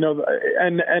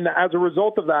 And as a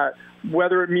result of that,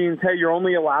 whether it means, hey, you're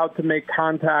only allowed to make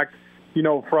contact,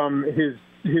 from his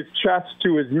chest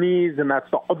to his knees, and that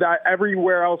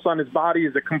everywhere else on his body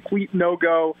is a complete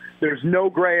no-go. There's no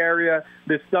gray area.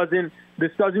 This doesn't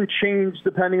change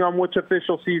depending on which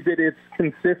official sees it. It's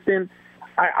consistent.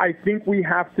 I think we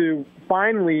have to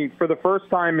finally, for the first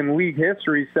time in league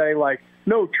history, say,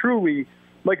 no, truly,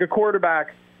 a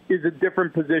quarterback is a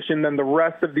different position than the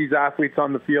rest of these athletes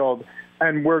on the field,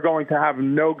 and we're going to have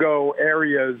no-go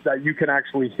areas that you can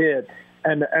actually hit.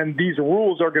 And these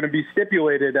rules are going to be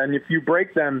stipulated, and if you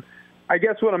break them, I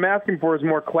guess what I'm asking for is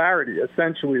more clarity,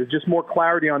 essentially. It's just more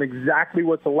clarity on exactly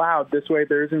what's allowed. This way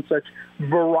there isn't such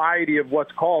variety of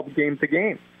what's called game to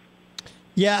game.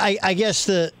 Yeah, I guess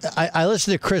I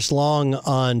listened to Chris Long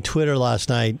on Twitter last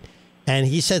night, and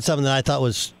he said something that I thought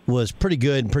was pretty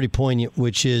good and pretty poignant,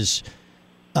 which is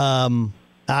and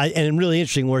really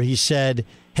interesting, where he said,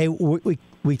 hey,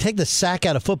 we take the sack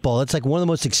out of football. That's like one of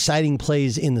the most exciting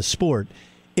plays in the sport.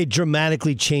 It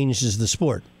dramatically changes the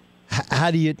sport.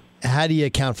 How do you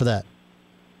account for that?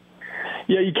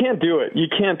 Yeah, you can't do it. You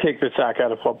can't take the sack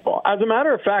out of football. As a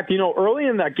matter of fact, early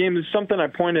in that game, this is something I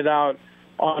pointed out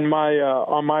on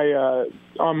my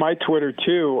Twitter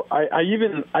too. I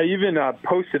even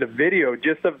posted a video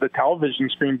just of the television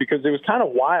screen because it was kind of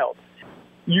wild.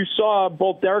 You saw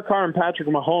both Derek Carr and Patrick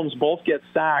Mahomes both get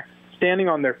sacked standing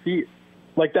on their feet.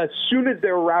 Like, as soon as they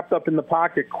were wrapped up in the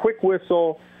pocket, quick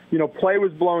whistle, play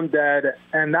was blown dead,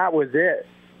 and that was it.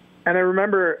 And I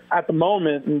remember at the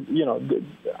moment,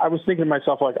 I was thinking to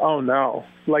myself, oh no,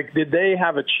 did they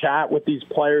have a chat with these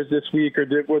players this week, or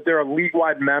was there a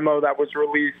league-wide memo that was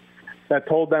released that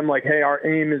told them, hey, our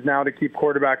aim is now to keep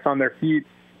quarterbacks on their feet?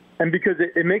 And because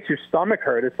it makes your stomach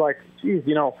hurt, it's like, geez,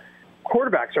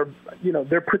 quarterbacks are,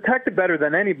 they're protected better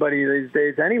than anybody these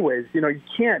days anyways. You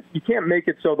can't make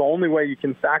it so the only way you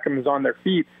can sack them is on their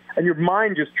feet, and your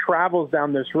mind just travels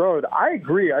down this road. I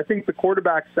agree. I think the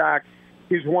quarterback sack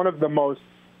is one of the most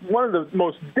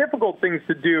difficult things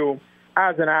to do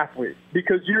as an athlete,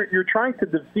 because you're trying to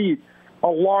defeat a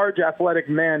large athletic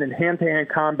man in hand-to-hand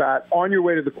combat on your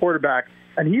way to the quarterback,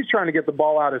 and he's trying to get the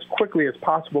ball out as quickly as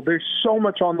possible. There's so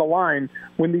much on the line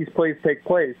when these plays take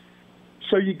place.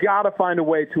 So you got to find a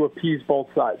way to appease both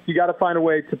sides. You got to find a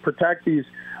way to protect these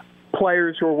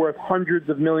players who are worth hundreds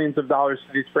of millions of dollars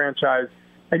to these franchises,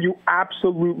 and you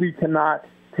absolutely cannot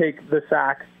take the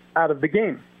sack out of the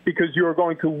game, because you are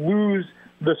going to lose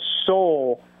the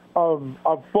soul of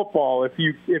football if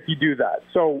you do that.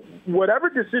 So whatever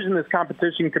decision this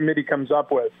competition committee comes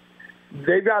up with,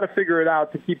 they've got to figure it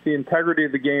out to keep the integrity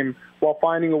of the game while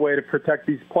finding a way to protect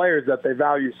these players that they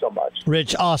value so much.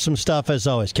 Rich, awesome stuff as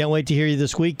always. Can't wait to hear you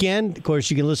this weekend. Of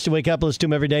course, you can wake up and listen to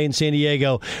him every day in San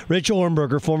Diego. Rich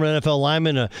Ohrnberger, former NFL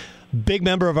lineman, a big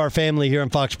member of our family here on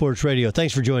Fox Sports Radio.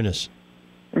 Thanks for joining us.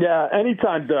 Yeah,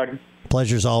 anytime, Doug.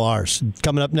 Pleasure's all ours.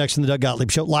 Coming up next in the Doug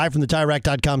Gottlieb Show, live from the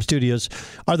TireRack.com studios,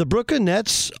 are the Brooklyn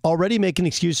Nets already making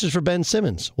excuses for Ben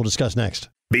Simmons? We'll discuss next.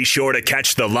 Be sure to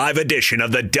catch the live edition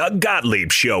of the Doug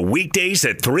Gottlieb Show weekdays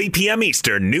at 3 p.m.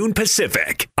 Eastern, noon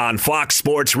Pacific on Fox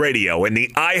Sports Radio and the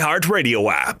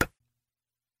iHeartRadio app.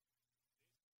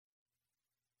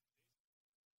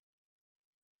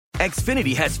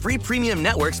 Xfinity has free premium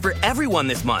networks for everyone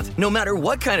this month, no matter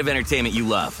what kind of entertainment you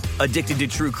love. Addicted to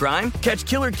true crime? Catch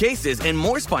killer cases and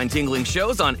more spine-tingling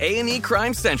shows on A&E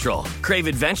Crime Central. Crave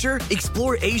adventure?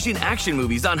 Explore Asian action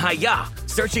movies on Hi-Ya.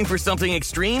 Searching for something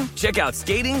extreme? Check out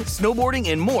skating, snowboarding,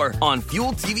 and more on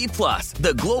Fuel TV Plus,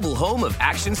 the global home of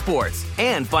action sports.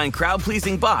 And find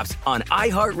crowd-pleasing bops on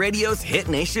iHeartRadio's Hit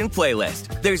Nation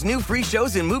playlist. There's new free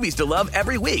shows and movies to love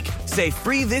every week. Say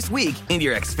free this week in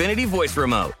your Xfinity voice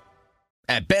remote.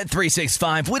 At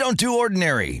Bet365, we don't do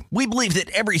ordinary. We believe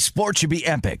that every sport should be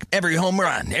epic. Every home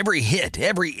run, every hit,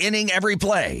 every inning, every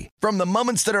play. From the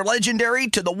moments that are legendary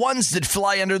to the ones that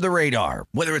fly under the radar.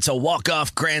 Whether it's a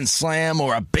walk-off grand slam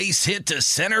or a base hit to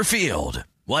center field.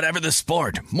 Whatever the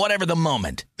sport, whatever the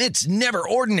moment, it's never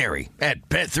ordinary at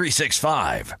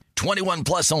Bet365. 21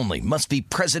 plus only. Must be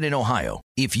present in Ohio.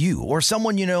 If you or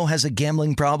someone you know has a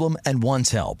gambling problem and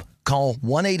wants help, call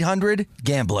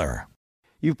 1-800-GAMBLER.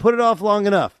 You've put it off long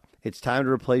enough. It's time to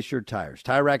replace your tires.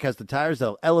 Tire Rack has the tires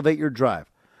that'll elevate your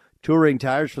drive. Touring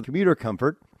tires for commuter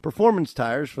comfort, performance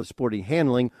tires for sporty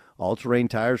handling, all-terrain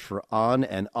tires for on-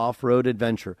 and off-road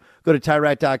adventure. Go to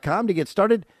TireRack.com to get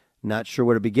started. Not sure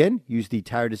where to begin? Use the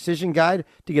Tire Decision Guide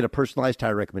to get a personalized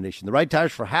tire recommendation. The right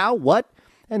tires for how, what,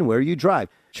 and where you drive.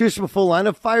 Choose from a full line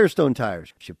of Firestone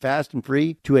tires. Ship fast and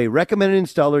free to a recommended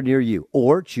installer near you.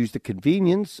 Or choose the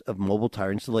convenience of mobile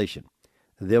tire installation.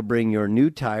 They'll bring your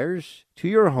new tires to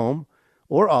your home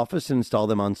or office and install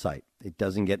them on site. It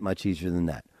doesn't get much easier than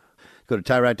that. Go to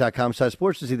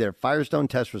TireRack.com/sports to see their Firestone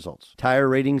test results, tire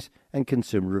ratings, and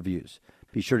consumer reviews.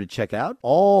 Be sure to check out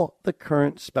all the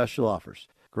current special offers.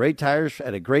 Great tires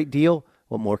at a great deal.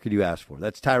 What more could you ask for?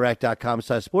 That's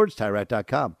TireRack.com/sports,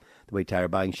 TireRack.com, the way tire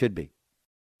buying should be.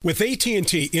 With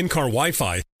AT&T in-car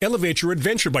Wi-Fi, elevate your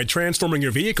adventure by transforming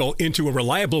your vehicle into a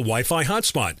reliable Wi-Fi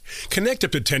hotspot. Connect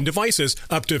up to 10 devices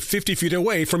up to 50 feet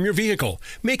away from your vehicle,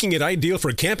 making it ideal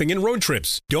for camping and road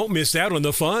trips. Don't miss out on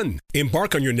the fun.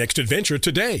 Embark on your next adventure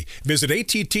today. Visit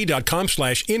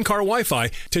att.com/in-car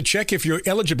Wi-Fi to check if you're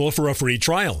eligible for a free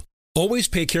trial. Always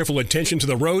pay careful attention to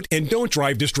the road and don't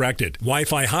drive distracted.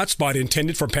 Wi-Fi hotspot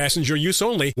intended for passenger use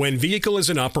only when vehicle is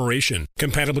in operation.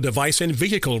 Compatible device and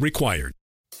vehicle required.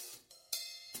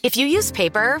 If you use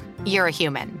paper, you're a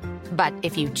human. But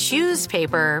if you choose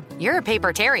paper, you're a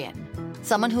papertarian.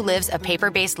 Someone who lives a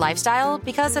paper-based lifestyle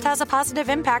because it has a positive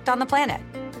impact on the planet.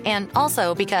 And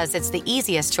also because it's the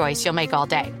easiest choice you'll make all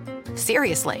day.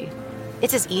 Seriously.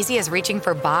 It's as easy as reaching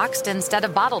for boxed instead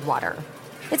of bottled water.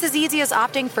 It's as easy as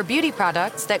opting for beauty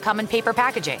products that come in paper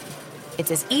packaging.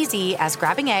 It's as easy as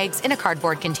grabbing eggs in a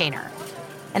cardboard container.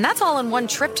 And that's all in one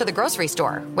trip to the grocery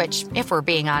store, which, if we're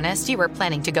being honest, you were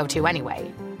planning to go to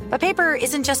anyway. But paper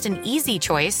isn't just an easy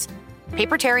choice.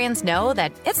 Papertarians know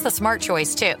that it's the smart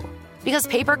choice, too. Because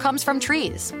paper comes from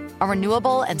trees, a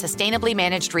renewable and sustainably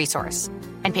managed resource.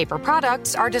 And paper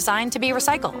products are designed to be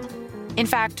recycled. In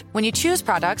fact, when you choose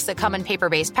products that come in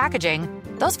paper-based packaging,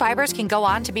 those fibers can go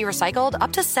on to be recycled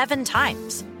up to 7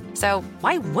 times. So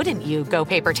why wouldn't you go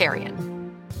papertarian?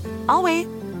 I'll wait.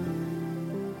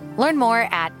 Learn more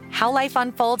at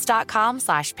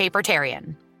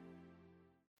howlifeunfolds.com/papertarian.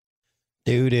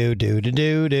 Do.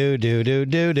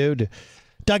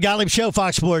 Doug Gottlieb Show,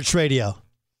 Fox Sports Radio.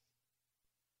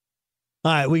 All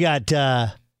right, we got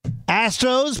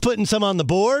Astros putting some on the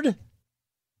board.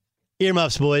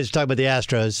 Earmuffs, boys. Talk about the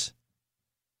Astros.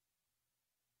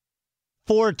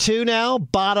 4-2 now,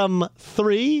 bottom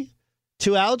 3.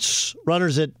 2 outs,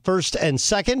 runners at first and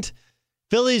second.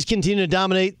 Phillies continue to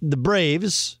dominate the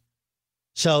Braves.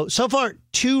 So far,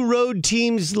 2 road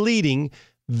teams leading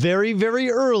very, very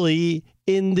early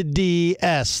in the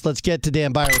DS. Let's get to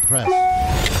Dan Byer with Press.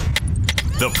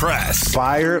 The Press.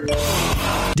 Byer.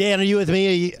 Dan, are you with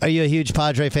me? Are you a huge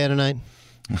Padre fan tonight?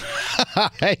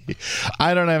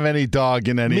 I don't have any dog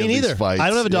in any of these fights. I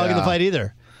don't have a dog in the fight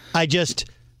either. I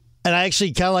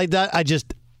actually kind of like that.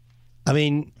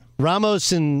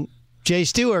 Ramos and Jay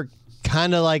Stewart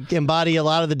kind of like embody a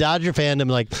lot of the Dodger fandom.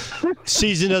 Like,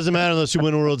 season doesn't matter unless you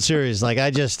win a World Series. Like, I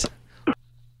don't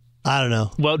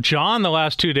know. Well, John, the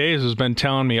last 2 days, has been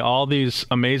telling me all these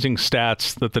amazing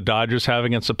stats that the Dodgers have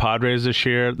against the Padres this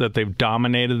year, that they've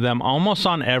dominated them almost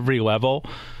on every level.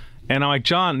 And I'm like,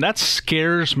 John, that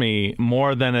scares me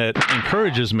more than it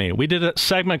encourages me. We did a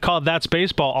segment called That's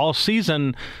Baseball all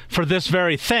season for this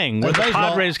very thing, where the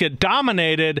Padres get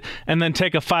dominated and then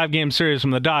take a 5-game series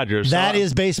from the Dodgers. That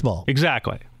is baseball.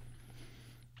 Exactly.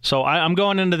 So I'm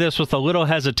going into this with a little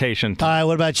hesitation. All right,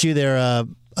 what about you there,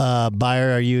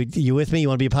 Byer? Are you with me? You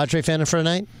want to be a Padre fan for a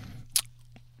night?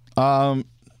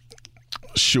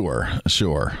 Sure.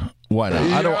 Why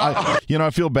not? I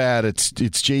feel bad.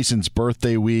 It's Jason's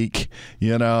birthday week.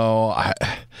 John,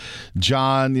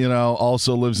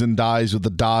 also lives and dies with the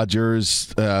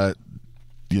Dodgers. If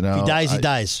he dies, he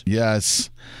dies. Yes.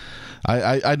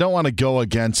 I don't want to go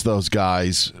against those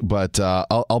guys, but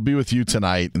I'll be with you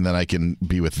tonight, and then I can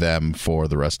be with them for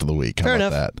the rest of the week. Fair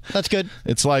enough. That? That's good.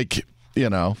 It's like,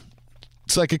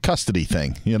 it's like a custody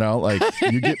thing, like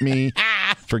you get me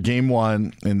for game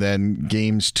 1, and then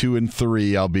games 2 and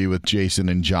 3, I'll be with Jason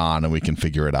and John, and we can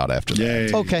figure it out after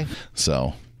that. Okay.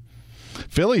 So,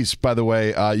 Phillies, by the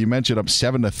way, you mentioned up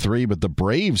 7-3, but the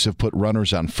Braves have put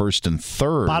runners on first and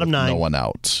third. Bottom 9. No one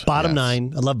out. Bottom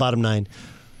 9. I love bottom 9.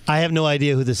 I have no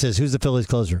idea who this is. Who's the Phillies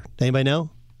closer? Anybody know?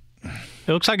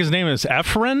 It looks like his name is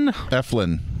Eflin.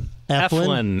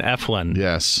 Eflin.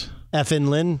 Yes. Effin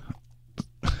Lynn.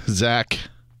 Zach.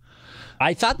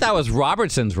 I thought that was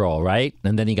Robertson's role, right?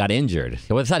 And then he got injured.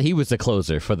 I thought he was the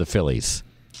closer for the Phillies.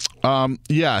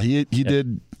 Yeah, he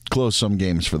did close some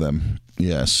games for them.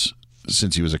 Yes,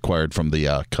 since he was acquired from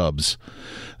the Cubs.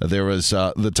 There was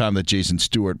the time that Jason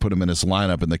Stewart put him in his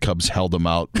lineup and the Cubs held him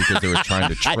out because they were trying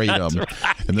to trade him.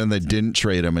 Right. And then they didn't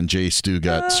trade him, and Jay Stu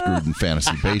got screwed in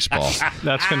fantasy baseball.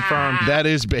 That's confirmed. That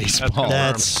is baseball.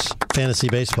 That's fantasy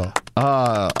baseball.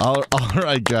 All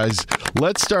right, guys.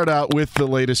 Let's start out with the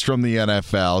latest from the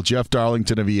NFL. Jeff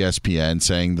Darlington of ESPN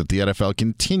saying that the NFL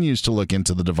continues to look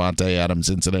into the Davante Adams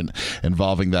incident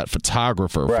involving that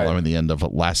photographer following the end of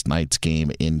last night's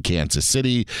game in Kansas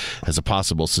City as a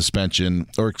possible suspension,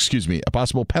 or excuse me, a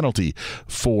possible penalty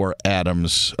for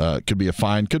Adams. Could be a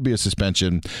fine, could be a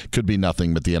suspension, could be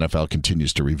nothing, but the NFL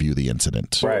continues to review the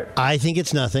incident. Right. I think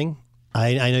it's nothing.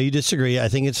 I know you disagree. I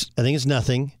think it's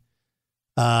nothing.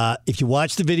 If you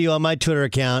watch the video on my Twitter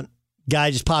account,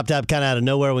 guy just popped up kind of out of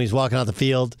nowhere when he's walking out the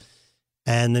field,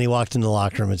 and then he walked into the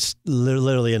locker room. It's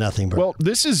literally a nothing, bro. Well,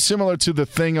 this is similar to the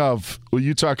thing of, well,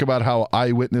 you talk about how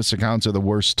eyewitness accounts are the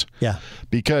worst. Yeah.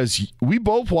 Because we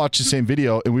both watched the same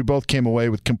video, and we both came away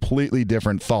with completely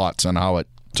different thoughts on how it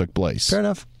took place. Fair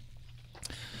enough.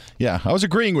 Yeah, I was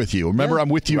agreeing with you. Remember, I'm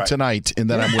with you tonight, and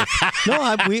then I'm with...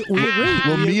 No, we agree.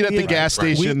 We'll meet at the gas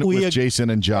station with Jason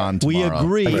and John tomorrow.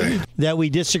 We agree that we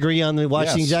disagree on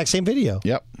watching the exact same video.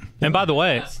 Yep. And by the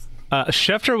way,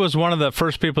 Schefter was one of the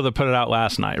first people that put it out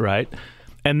last night, right?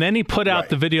 And then he put out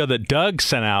the video that Doug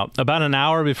sent out about an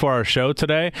hour before our show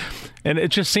today. And it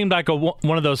just seemed like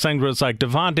one of those things where it's like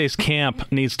Davante's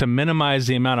camp needs to minimize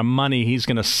the amount of money he's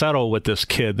going to settle with this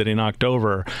kid that he knocked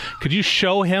over. Could you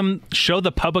show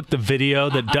the public the video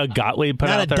that Doug Gottlieb put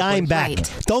out there? Not a dime back.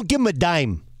 Right. Don't give him a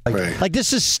dime. Like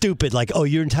this is stupid. Like, oh,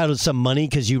 you're entitled to some money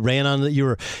because you ran on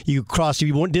you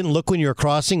didn't look when you were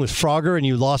crossing with Frogger and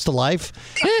you lost a life.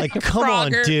 Like, come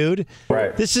on, dude.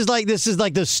 Right. This is like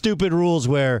those stupid rules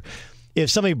where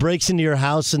if somebody breaks into your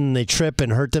house and they trip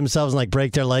and hurt themselves and like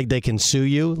break their leg, they can sue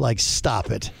you. Like, stop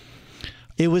it.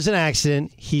 It was an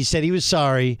accident. He said he was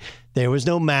sorry. There was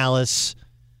no malice.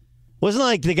 Wasn't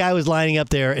like the guy was lining up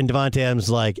there and Davante Adams was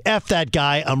like, F that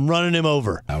guy, I'm running him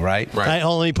over. All right. Hold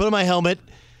on, let me put on my helmet.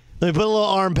 Let me put a little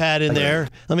arm pad in there.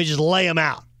 Let me just lay him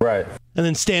out. Right. And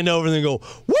then stand over and then go,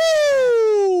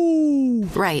 woo!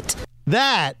 Right.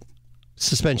 That,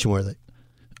 suspension worthy.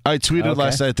 I tweeted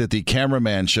last night that the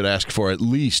cameraman should ask for at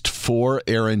least 4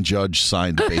 Aaron Judge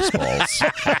signed baseballs.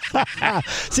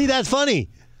 See, that's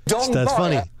funny. That's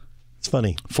funny. It's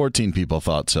funny. 14 people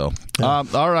thought so. Yeah.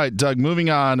 All right, Doug, moving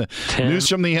on. 10. News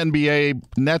from the NBA.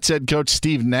 Nets head coach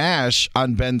Steve Nash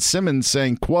on Ben Simmons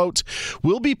saying, quote,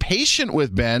 "We'll be patient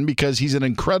with Ben because he's an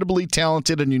incredibly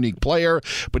talented and unique player,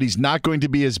 but he's not going to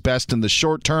be his best in the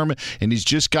short term, and he's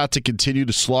just got to continue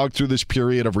to slog through this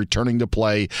period of returning to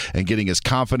play and getting his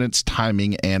confidence,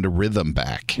 timing, and rhythm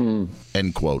back."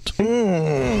 End quote.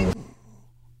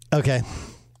 Okay.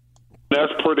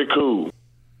 That's pretty cool.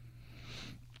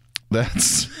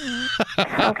 That's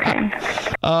okay.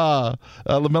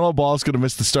 LaMelo Ball is going to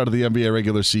miss the start of the NBA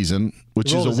regular season,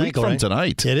 which is a week from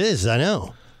tonight. It is, I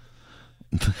know.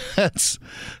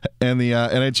 And the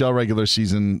NHL regular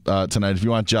season tonight. If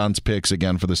you want John's picks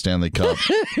again for the Stanley Cup,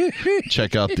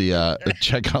 check out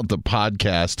the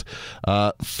podcast.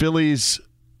 Phillies.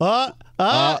 It's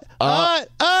on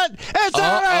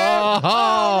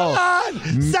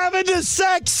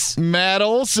 7-6. Matt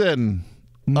Olson.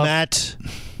 Matt.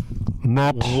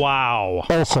 Wow.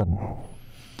 Olson.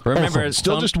 Remember, it's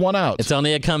still just one out. It's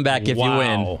only a comeback if you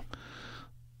win.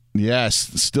 Yes,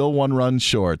 still 1 run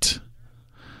short.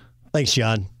 Thanks,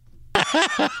 John. Hey,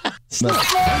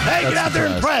 get out there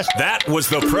and press. That was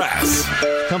the press.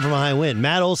 Come from a high win.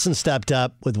 Matt Olson stepped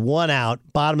up with 1 out,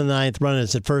 bottom of the 9th, running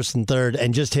us at first and third,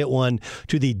 and just hit one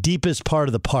to the deepest part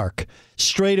of the park,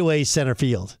 straight away center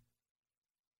field.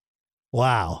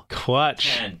 Wow.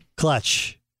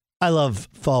 Clutch. I love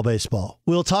fall baseball.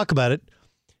 We'll talk about it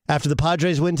after the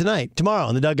Padres win tonight, tomorrow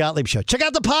on the Doug Gottlieb Show. Check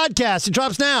out the podcast. It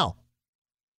drops now.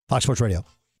 Fox Sports Radio.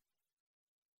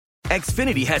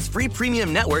 Xfinity has free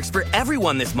premium networks for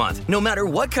everyone this month, no matter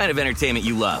what kind of entertainment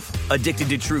you love. Addicted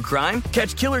to true crime?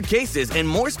 Catch killer cases and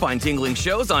more spine-tingling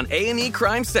shows on A&E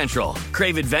Crime Central.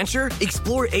 Crave adventure?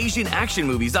 Explore Asian action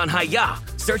movies on Hi-Ya.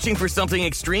 Searching for something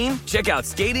extreme? Check out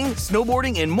skating,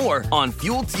 snowboarding, and more on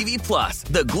Fuel TV Plus,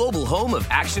 the global home of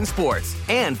action sports.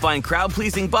 And find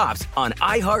crowd-pleasing bops on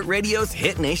iHeartRadio's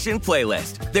Hit Nation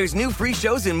playlist. There's new free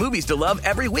shows and movies to love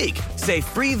every week. Say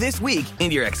free this week in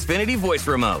your Xfinity voice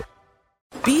remote.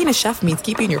 Being a chef means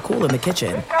keeping your cool in the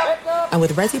kitchen. And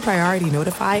with Resi Priority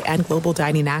Notify and Global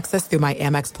Dining Access through my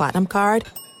Amex Platinum card,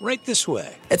 right this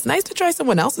way. It's nice to try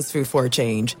someone else's food for a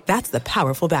change. That's the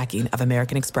powerful backing of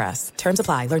American Express. Terms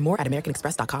apply. Learn more at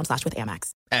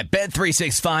americanexpress.com/withAmex. At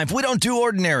Bet365, we don't do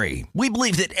ordinary. We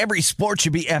believe that every sport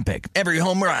should be epic. Every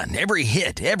home run, every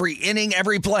hit, every inning,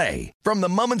 every play. From the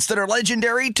moments that are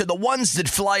legendary to the ones that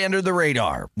fly under the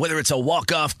radar. Whether it's a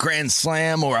walk-off grand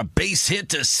slam or a base hit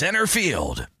to center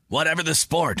field. Whatever the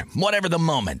sport, whatever the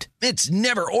moment, it's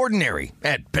never ordinary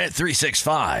at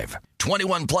Bet365.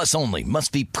 21 plus only.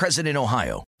 Must be present in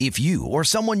Ohio. If you or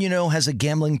someone you know has a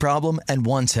gambling problem and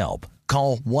wants help,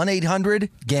 call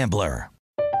 1-800-GAMBLER.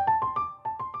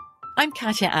 I'm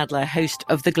Katya Adler, host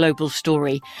of The Global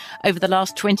Story. Over the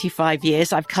last 25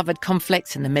 years, I've covered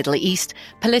conflicts in the Middle East,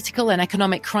 political and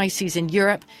economic crises in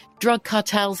Europe, drug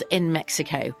cartels in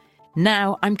Mexico.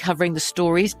 Now I'm covering the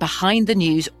stories behind the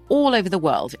news all over the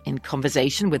world in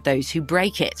conversation with those who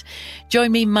break it.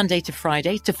 Join me Monday to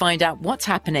Friday to find out what's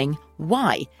happening,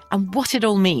 why, and what it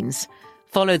all means.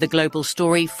 Follow The Global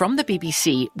Story from the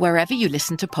BBC wherever you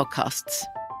listen to podcasts.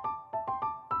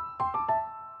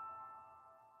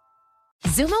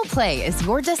 Xumo Play is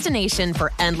your destination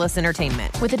for endless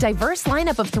entertainment. With a diverse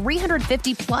lineup of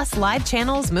 350-plus live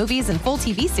channels, movies, and full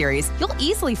TV series, you'll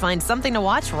easily find something to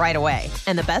watch right away.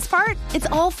 And the best part? It's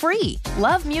all free.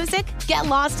 Love music? Get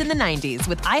lost in the 90s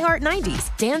with iHeart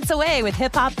 90s. Dance away with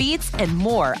hip-hop beats and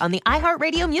more on the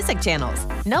iHeartRadio music channels.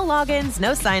 No logins,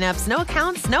 no signups, no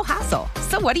accounts, no hassle.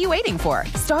 So what are you waiting for?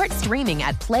 Start streaming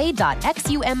at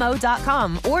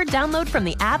play.xumo.com or download from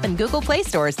the app and Google Play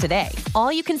stores today.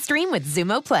 All you can stream with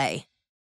Xumo Play.